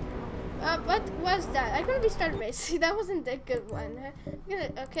what was that? I'm gonna be starting race. That wasn't a good one.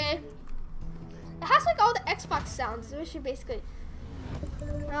 Okay. It has like all the Xbox sounds, which is basically.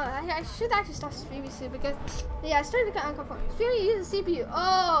 Oh, I should actually stop streaming soon because yeah, I started to get uncomfortable. Streaming uses CPU.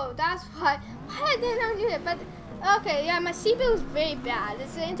 Oh, that's why. Why I didn't do it, but. Okay, yeah, my CPU is very bad.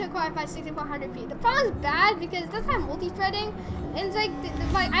 It's an Intel Core i5-6400P. The problem is bad because it doesn't have multi-threading, and it's like,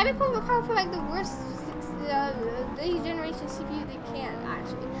 I've been putting for like the worst generation CPU they can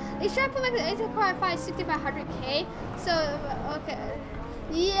actually. They should put like the Intel Core i5-6500K. So okay,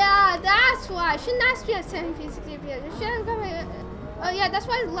 yeah, that's why. I should not stream at 750 FPS. It should have come. Oh yeah, that's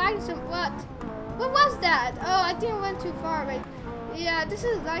why it's lagging so. What was that? Oh, I think I went too far. Right. Yeah, this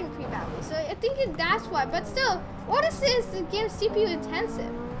is lagging pretty badly, so I think that's why. But still, what is this? The game CPU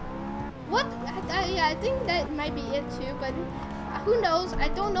intensive. What? Yeah, I think that might be it too. But who knows? I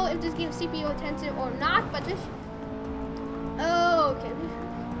don't know if this game is CPU intensive or not. But oh, okay.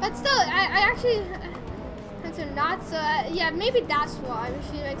 But still, I actually answer not. So yeah, maybe that's why.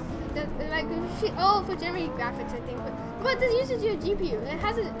 Oh, for generating graphics, I think. But this uses your GPU. It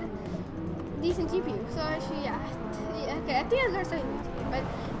has a decent GPU, so actually yeah. Okay, I think I learned something new today, but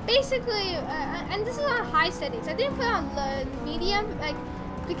basically, and this is on high settings. I didn't put it on medium, like,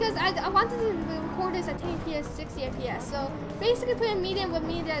 because I wanted to record this at 10 fps, 60 fps. So basically, putting medium would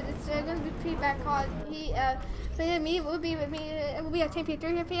mean that it's going to be pretty bad quality. Medium would be with me. It will be at 10 fps,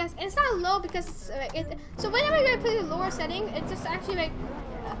 30 fps. And it's not low because so whenever you put a lower setting, it's just actually like.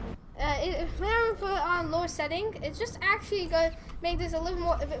 Whenever we put it on lower setting, it's just actually gonna make this a little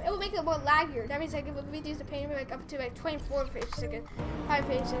more. It will make it more laggier. That means like it will reduce the frame rate like up to like 24 frames per second, 5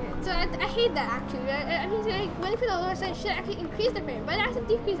 frames per second. So I hate that actually. I mean, like, when you put a lower setting, it should actually increase the frame, but it actually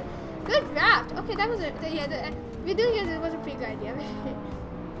decrease it. Good draft. Okay, that was a redoing it was a pretty good idea.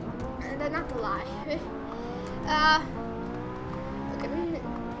 Not to lie. Okay.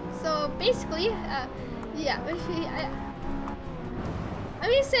 So basically, yeah. I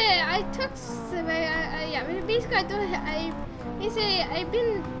mean, say I took yeah. Basically, I've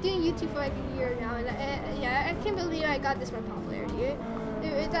been doing YouTube for like a year now, and yeah, I can't believe I got this much popularity.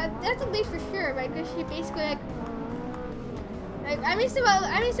 That's a big for sure, right? Because she basically like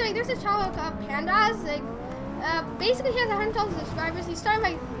there's a channel called Pandas. Like, basically he has 100,000 subscribers. He started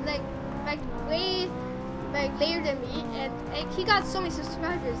like way later than me, and he got so many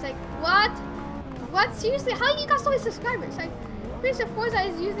subscribers. Like, what? Seriously? How you got so many subscribers? Like. Pretty sure Forza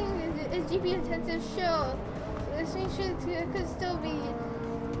is using a GPU intensive show. The stream could still be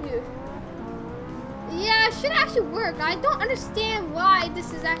new. Yeah, it should actually work. I don't understand why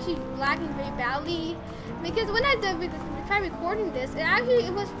this is actually lagging very badly. Because when I tried recording this,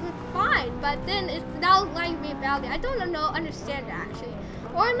 it was fine, but then it's now lagging very badly. I don't understand it actually.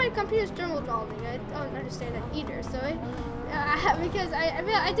 Or my computer's thermal drawing. I don't understand that either. So because I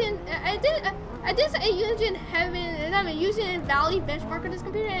using in Valley benchmark on this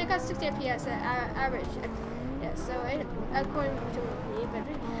computer, and it got 60 FPS average. Yeah, so according to me, but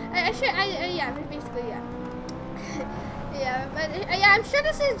yeah, basically yeah. Yeah, but yeah, I'm sure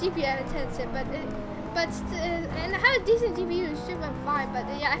this is GPU intensive, but and I have a decent GPU, it should run fine. But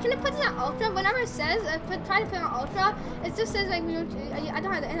yeah, I can put it on ultra. Whenever it says try to put it on ultra, it just says like I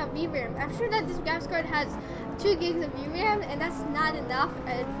don't have enough VRAM. I'm sure that this graphics card has 2 gigs of VRAM, and that's not enough.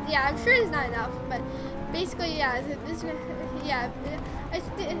 Yeah, I'm sure it's not enough. But basically, yeah, yeah.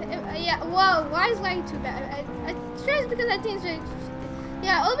 Whoa, why is lagging too bad? I'm sure it's because I think it's like.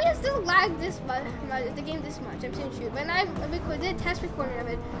 Yeah, OBS doesn't lag this much, the game this much, I'm saying true. When I did a test recording of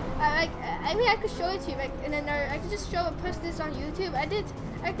it, I mean, I could show it to you, like, and then I could just post this on YouTube. I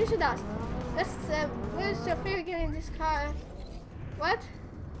could show that. That's, what is your favorite game in this car? What?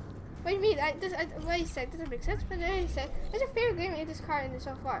 What do you mean? What you said doesn't make sense, but what you said, what's your favorite game in this car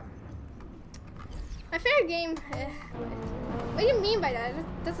so far? My favorite game, what do you mean by that?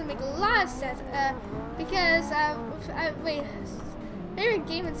 That doesn't make a lot of sense, because, wait. Favorite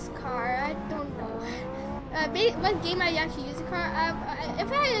game in this car? I don't know. What game I actually use the car? If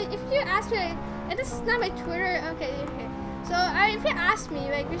you ask me, and this is not my Twitter. Okay. So if you ask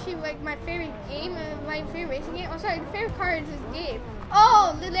me, like, my favorite game, my favorite racing game. Oh, sorry, the favorite car in this game.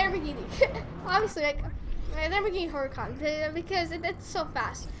 Oh, the Lamborghini. Obviously, like my Lamborghini Huracan, because it's so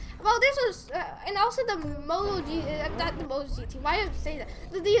fast. Well, this was, and also the Moto GT, not the Moto GT, why did I say that?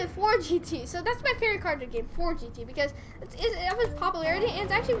 The Ford GT, so that's my favorite car in the game, Ford GT, because it has popularity, and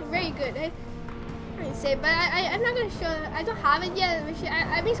it's actually very good, I say, but I'm not going to show, I don't have it yet,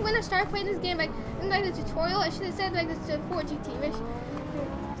 I basically, when I started playing this game, like, in like the tutorial, I should have said, like, it's the Ford GT,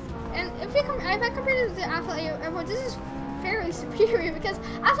 and if I compare this to Alpha Airport, this is fairly superior, because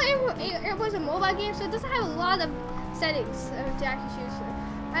Alpha Airport is a mobile game, so it doesn't have a lot of settings to actually choose.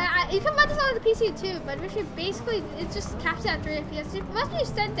 You can run this on the PC too, but basically it just caps at 30 FPS. It must be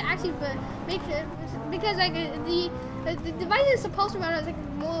set to actually make it, because like the device is supposed to run as like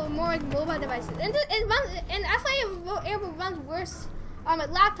more like mobile devices, and Alpha Airport runs worse on my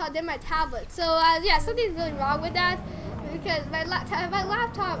laptop than my tablet. So yeah, something's really wrong with that, because my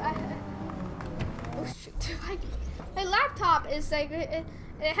laptop. Oh shoot! My laptop is like.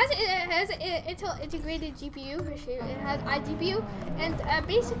 It has an Intel integrated GPU. It has iGPU, and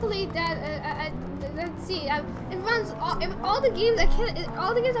basically that let's see, it runs all the games.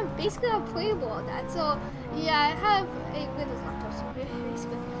 All the games are basically unplayable on that. So yeah, I have a Windows laptop. So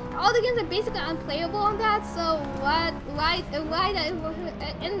basically, all the games are basically unplayable on that. So why that?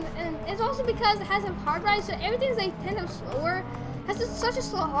 And it's also because it has a hard drive, so everything's like 10 times slower. It has such a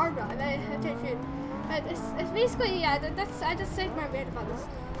slow hard drive. But it's basically, yeah, I just said my rant about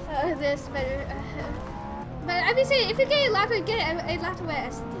this, but I would say if you get a laptop, get a laptop with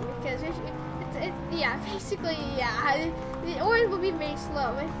SD, because yeah, basically, yeah, the orange will be very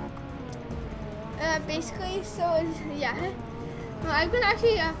slow. Basically, so yeah, well, I'm gonna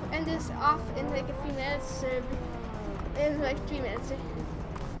actually end this off in like a few minutes, in like 3 minutes.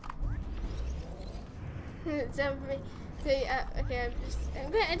 Okay,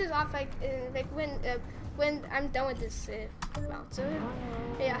 I'm gonna end this off like when I'm done with this round. So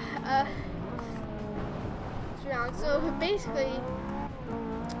yeah, this round. So basically,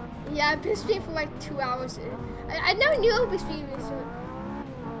 yeah, I've been streaming for like 2 hours. I never knew I would be streaming. So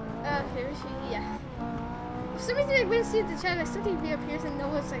yeah. For some reason, like, when I see the chat, like, something reappears and no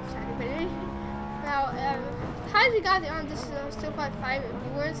one's like chatting. But anyway, now how did we got on this still 5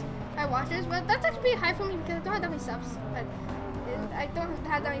 viewers? 5 watchers, but that's actually pretty high for me because I don't have that many subs, but I don't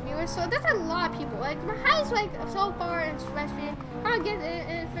have that many viewers, so that's a lot of people. Like my highest like so far in my stream. How I get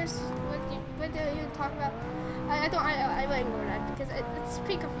in first? What do you talk about? I really ignore that because it's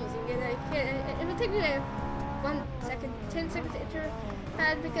pretty confusing, and it would take me like 1 second, 10 seconds to enter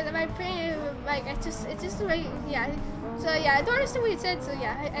that, because if I pray like it's just like, yeah. So yeah, I don't understand what you said. So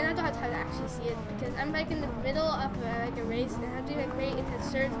yeah, and I don't have time to actually see it because I'm like in the middle of like a race and I have to do like very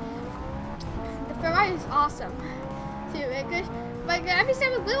intense turns. The Ferrari is awesome too. Like every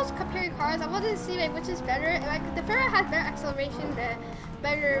time with Will's comparing cars, I wanted to see like which is better. Like the Ferrari has better acceleration,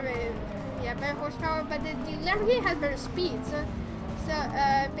 better horsepower, but the Lamborghini has better speed. So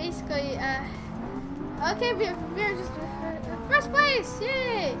basically, okay, we're just first place,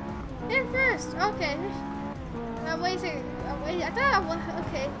 yay! In first, okay. Wait a second. Wait, I thought I was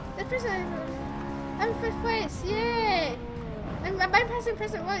okay. This person, I'm in first place, yay! I'm bypassing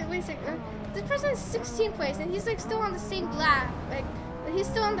person. Wait a second. This person is 16th place, and he's like still on the same lap. Like he's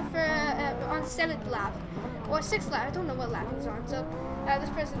still on the 7th lap or 6th lap. I don't know what lap he's on. So this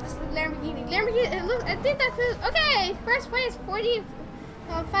person, this Lamborghini. Look, I think that's okay. First place, 40.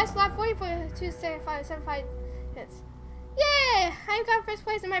 First lap, 40.275 hits. Yay! I got first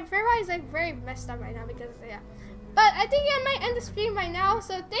place, and my Ferrari is like very messed up right now because yeah. But I think I might end the stream right now.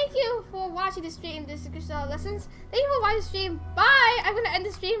 So thank you for watching the stream. This is Krishna Lessons. Thank you for watching the stream. Bye! I'm gonna end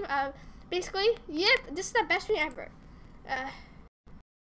the stream. basically, yep, this is the best stream ever.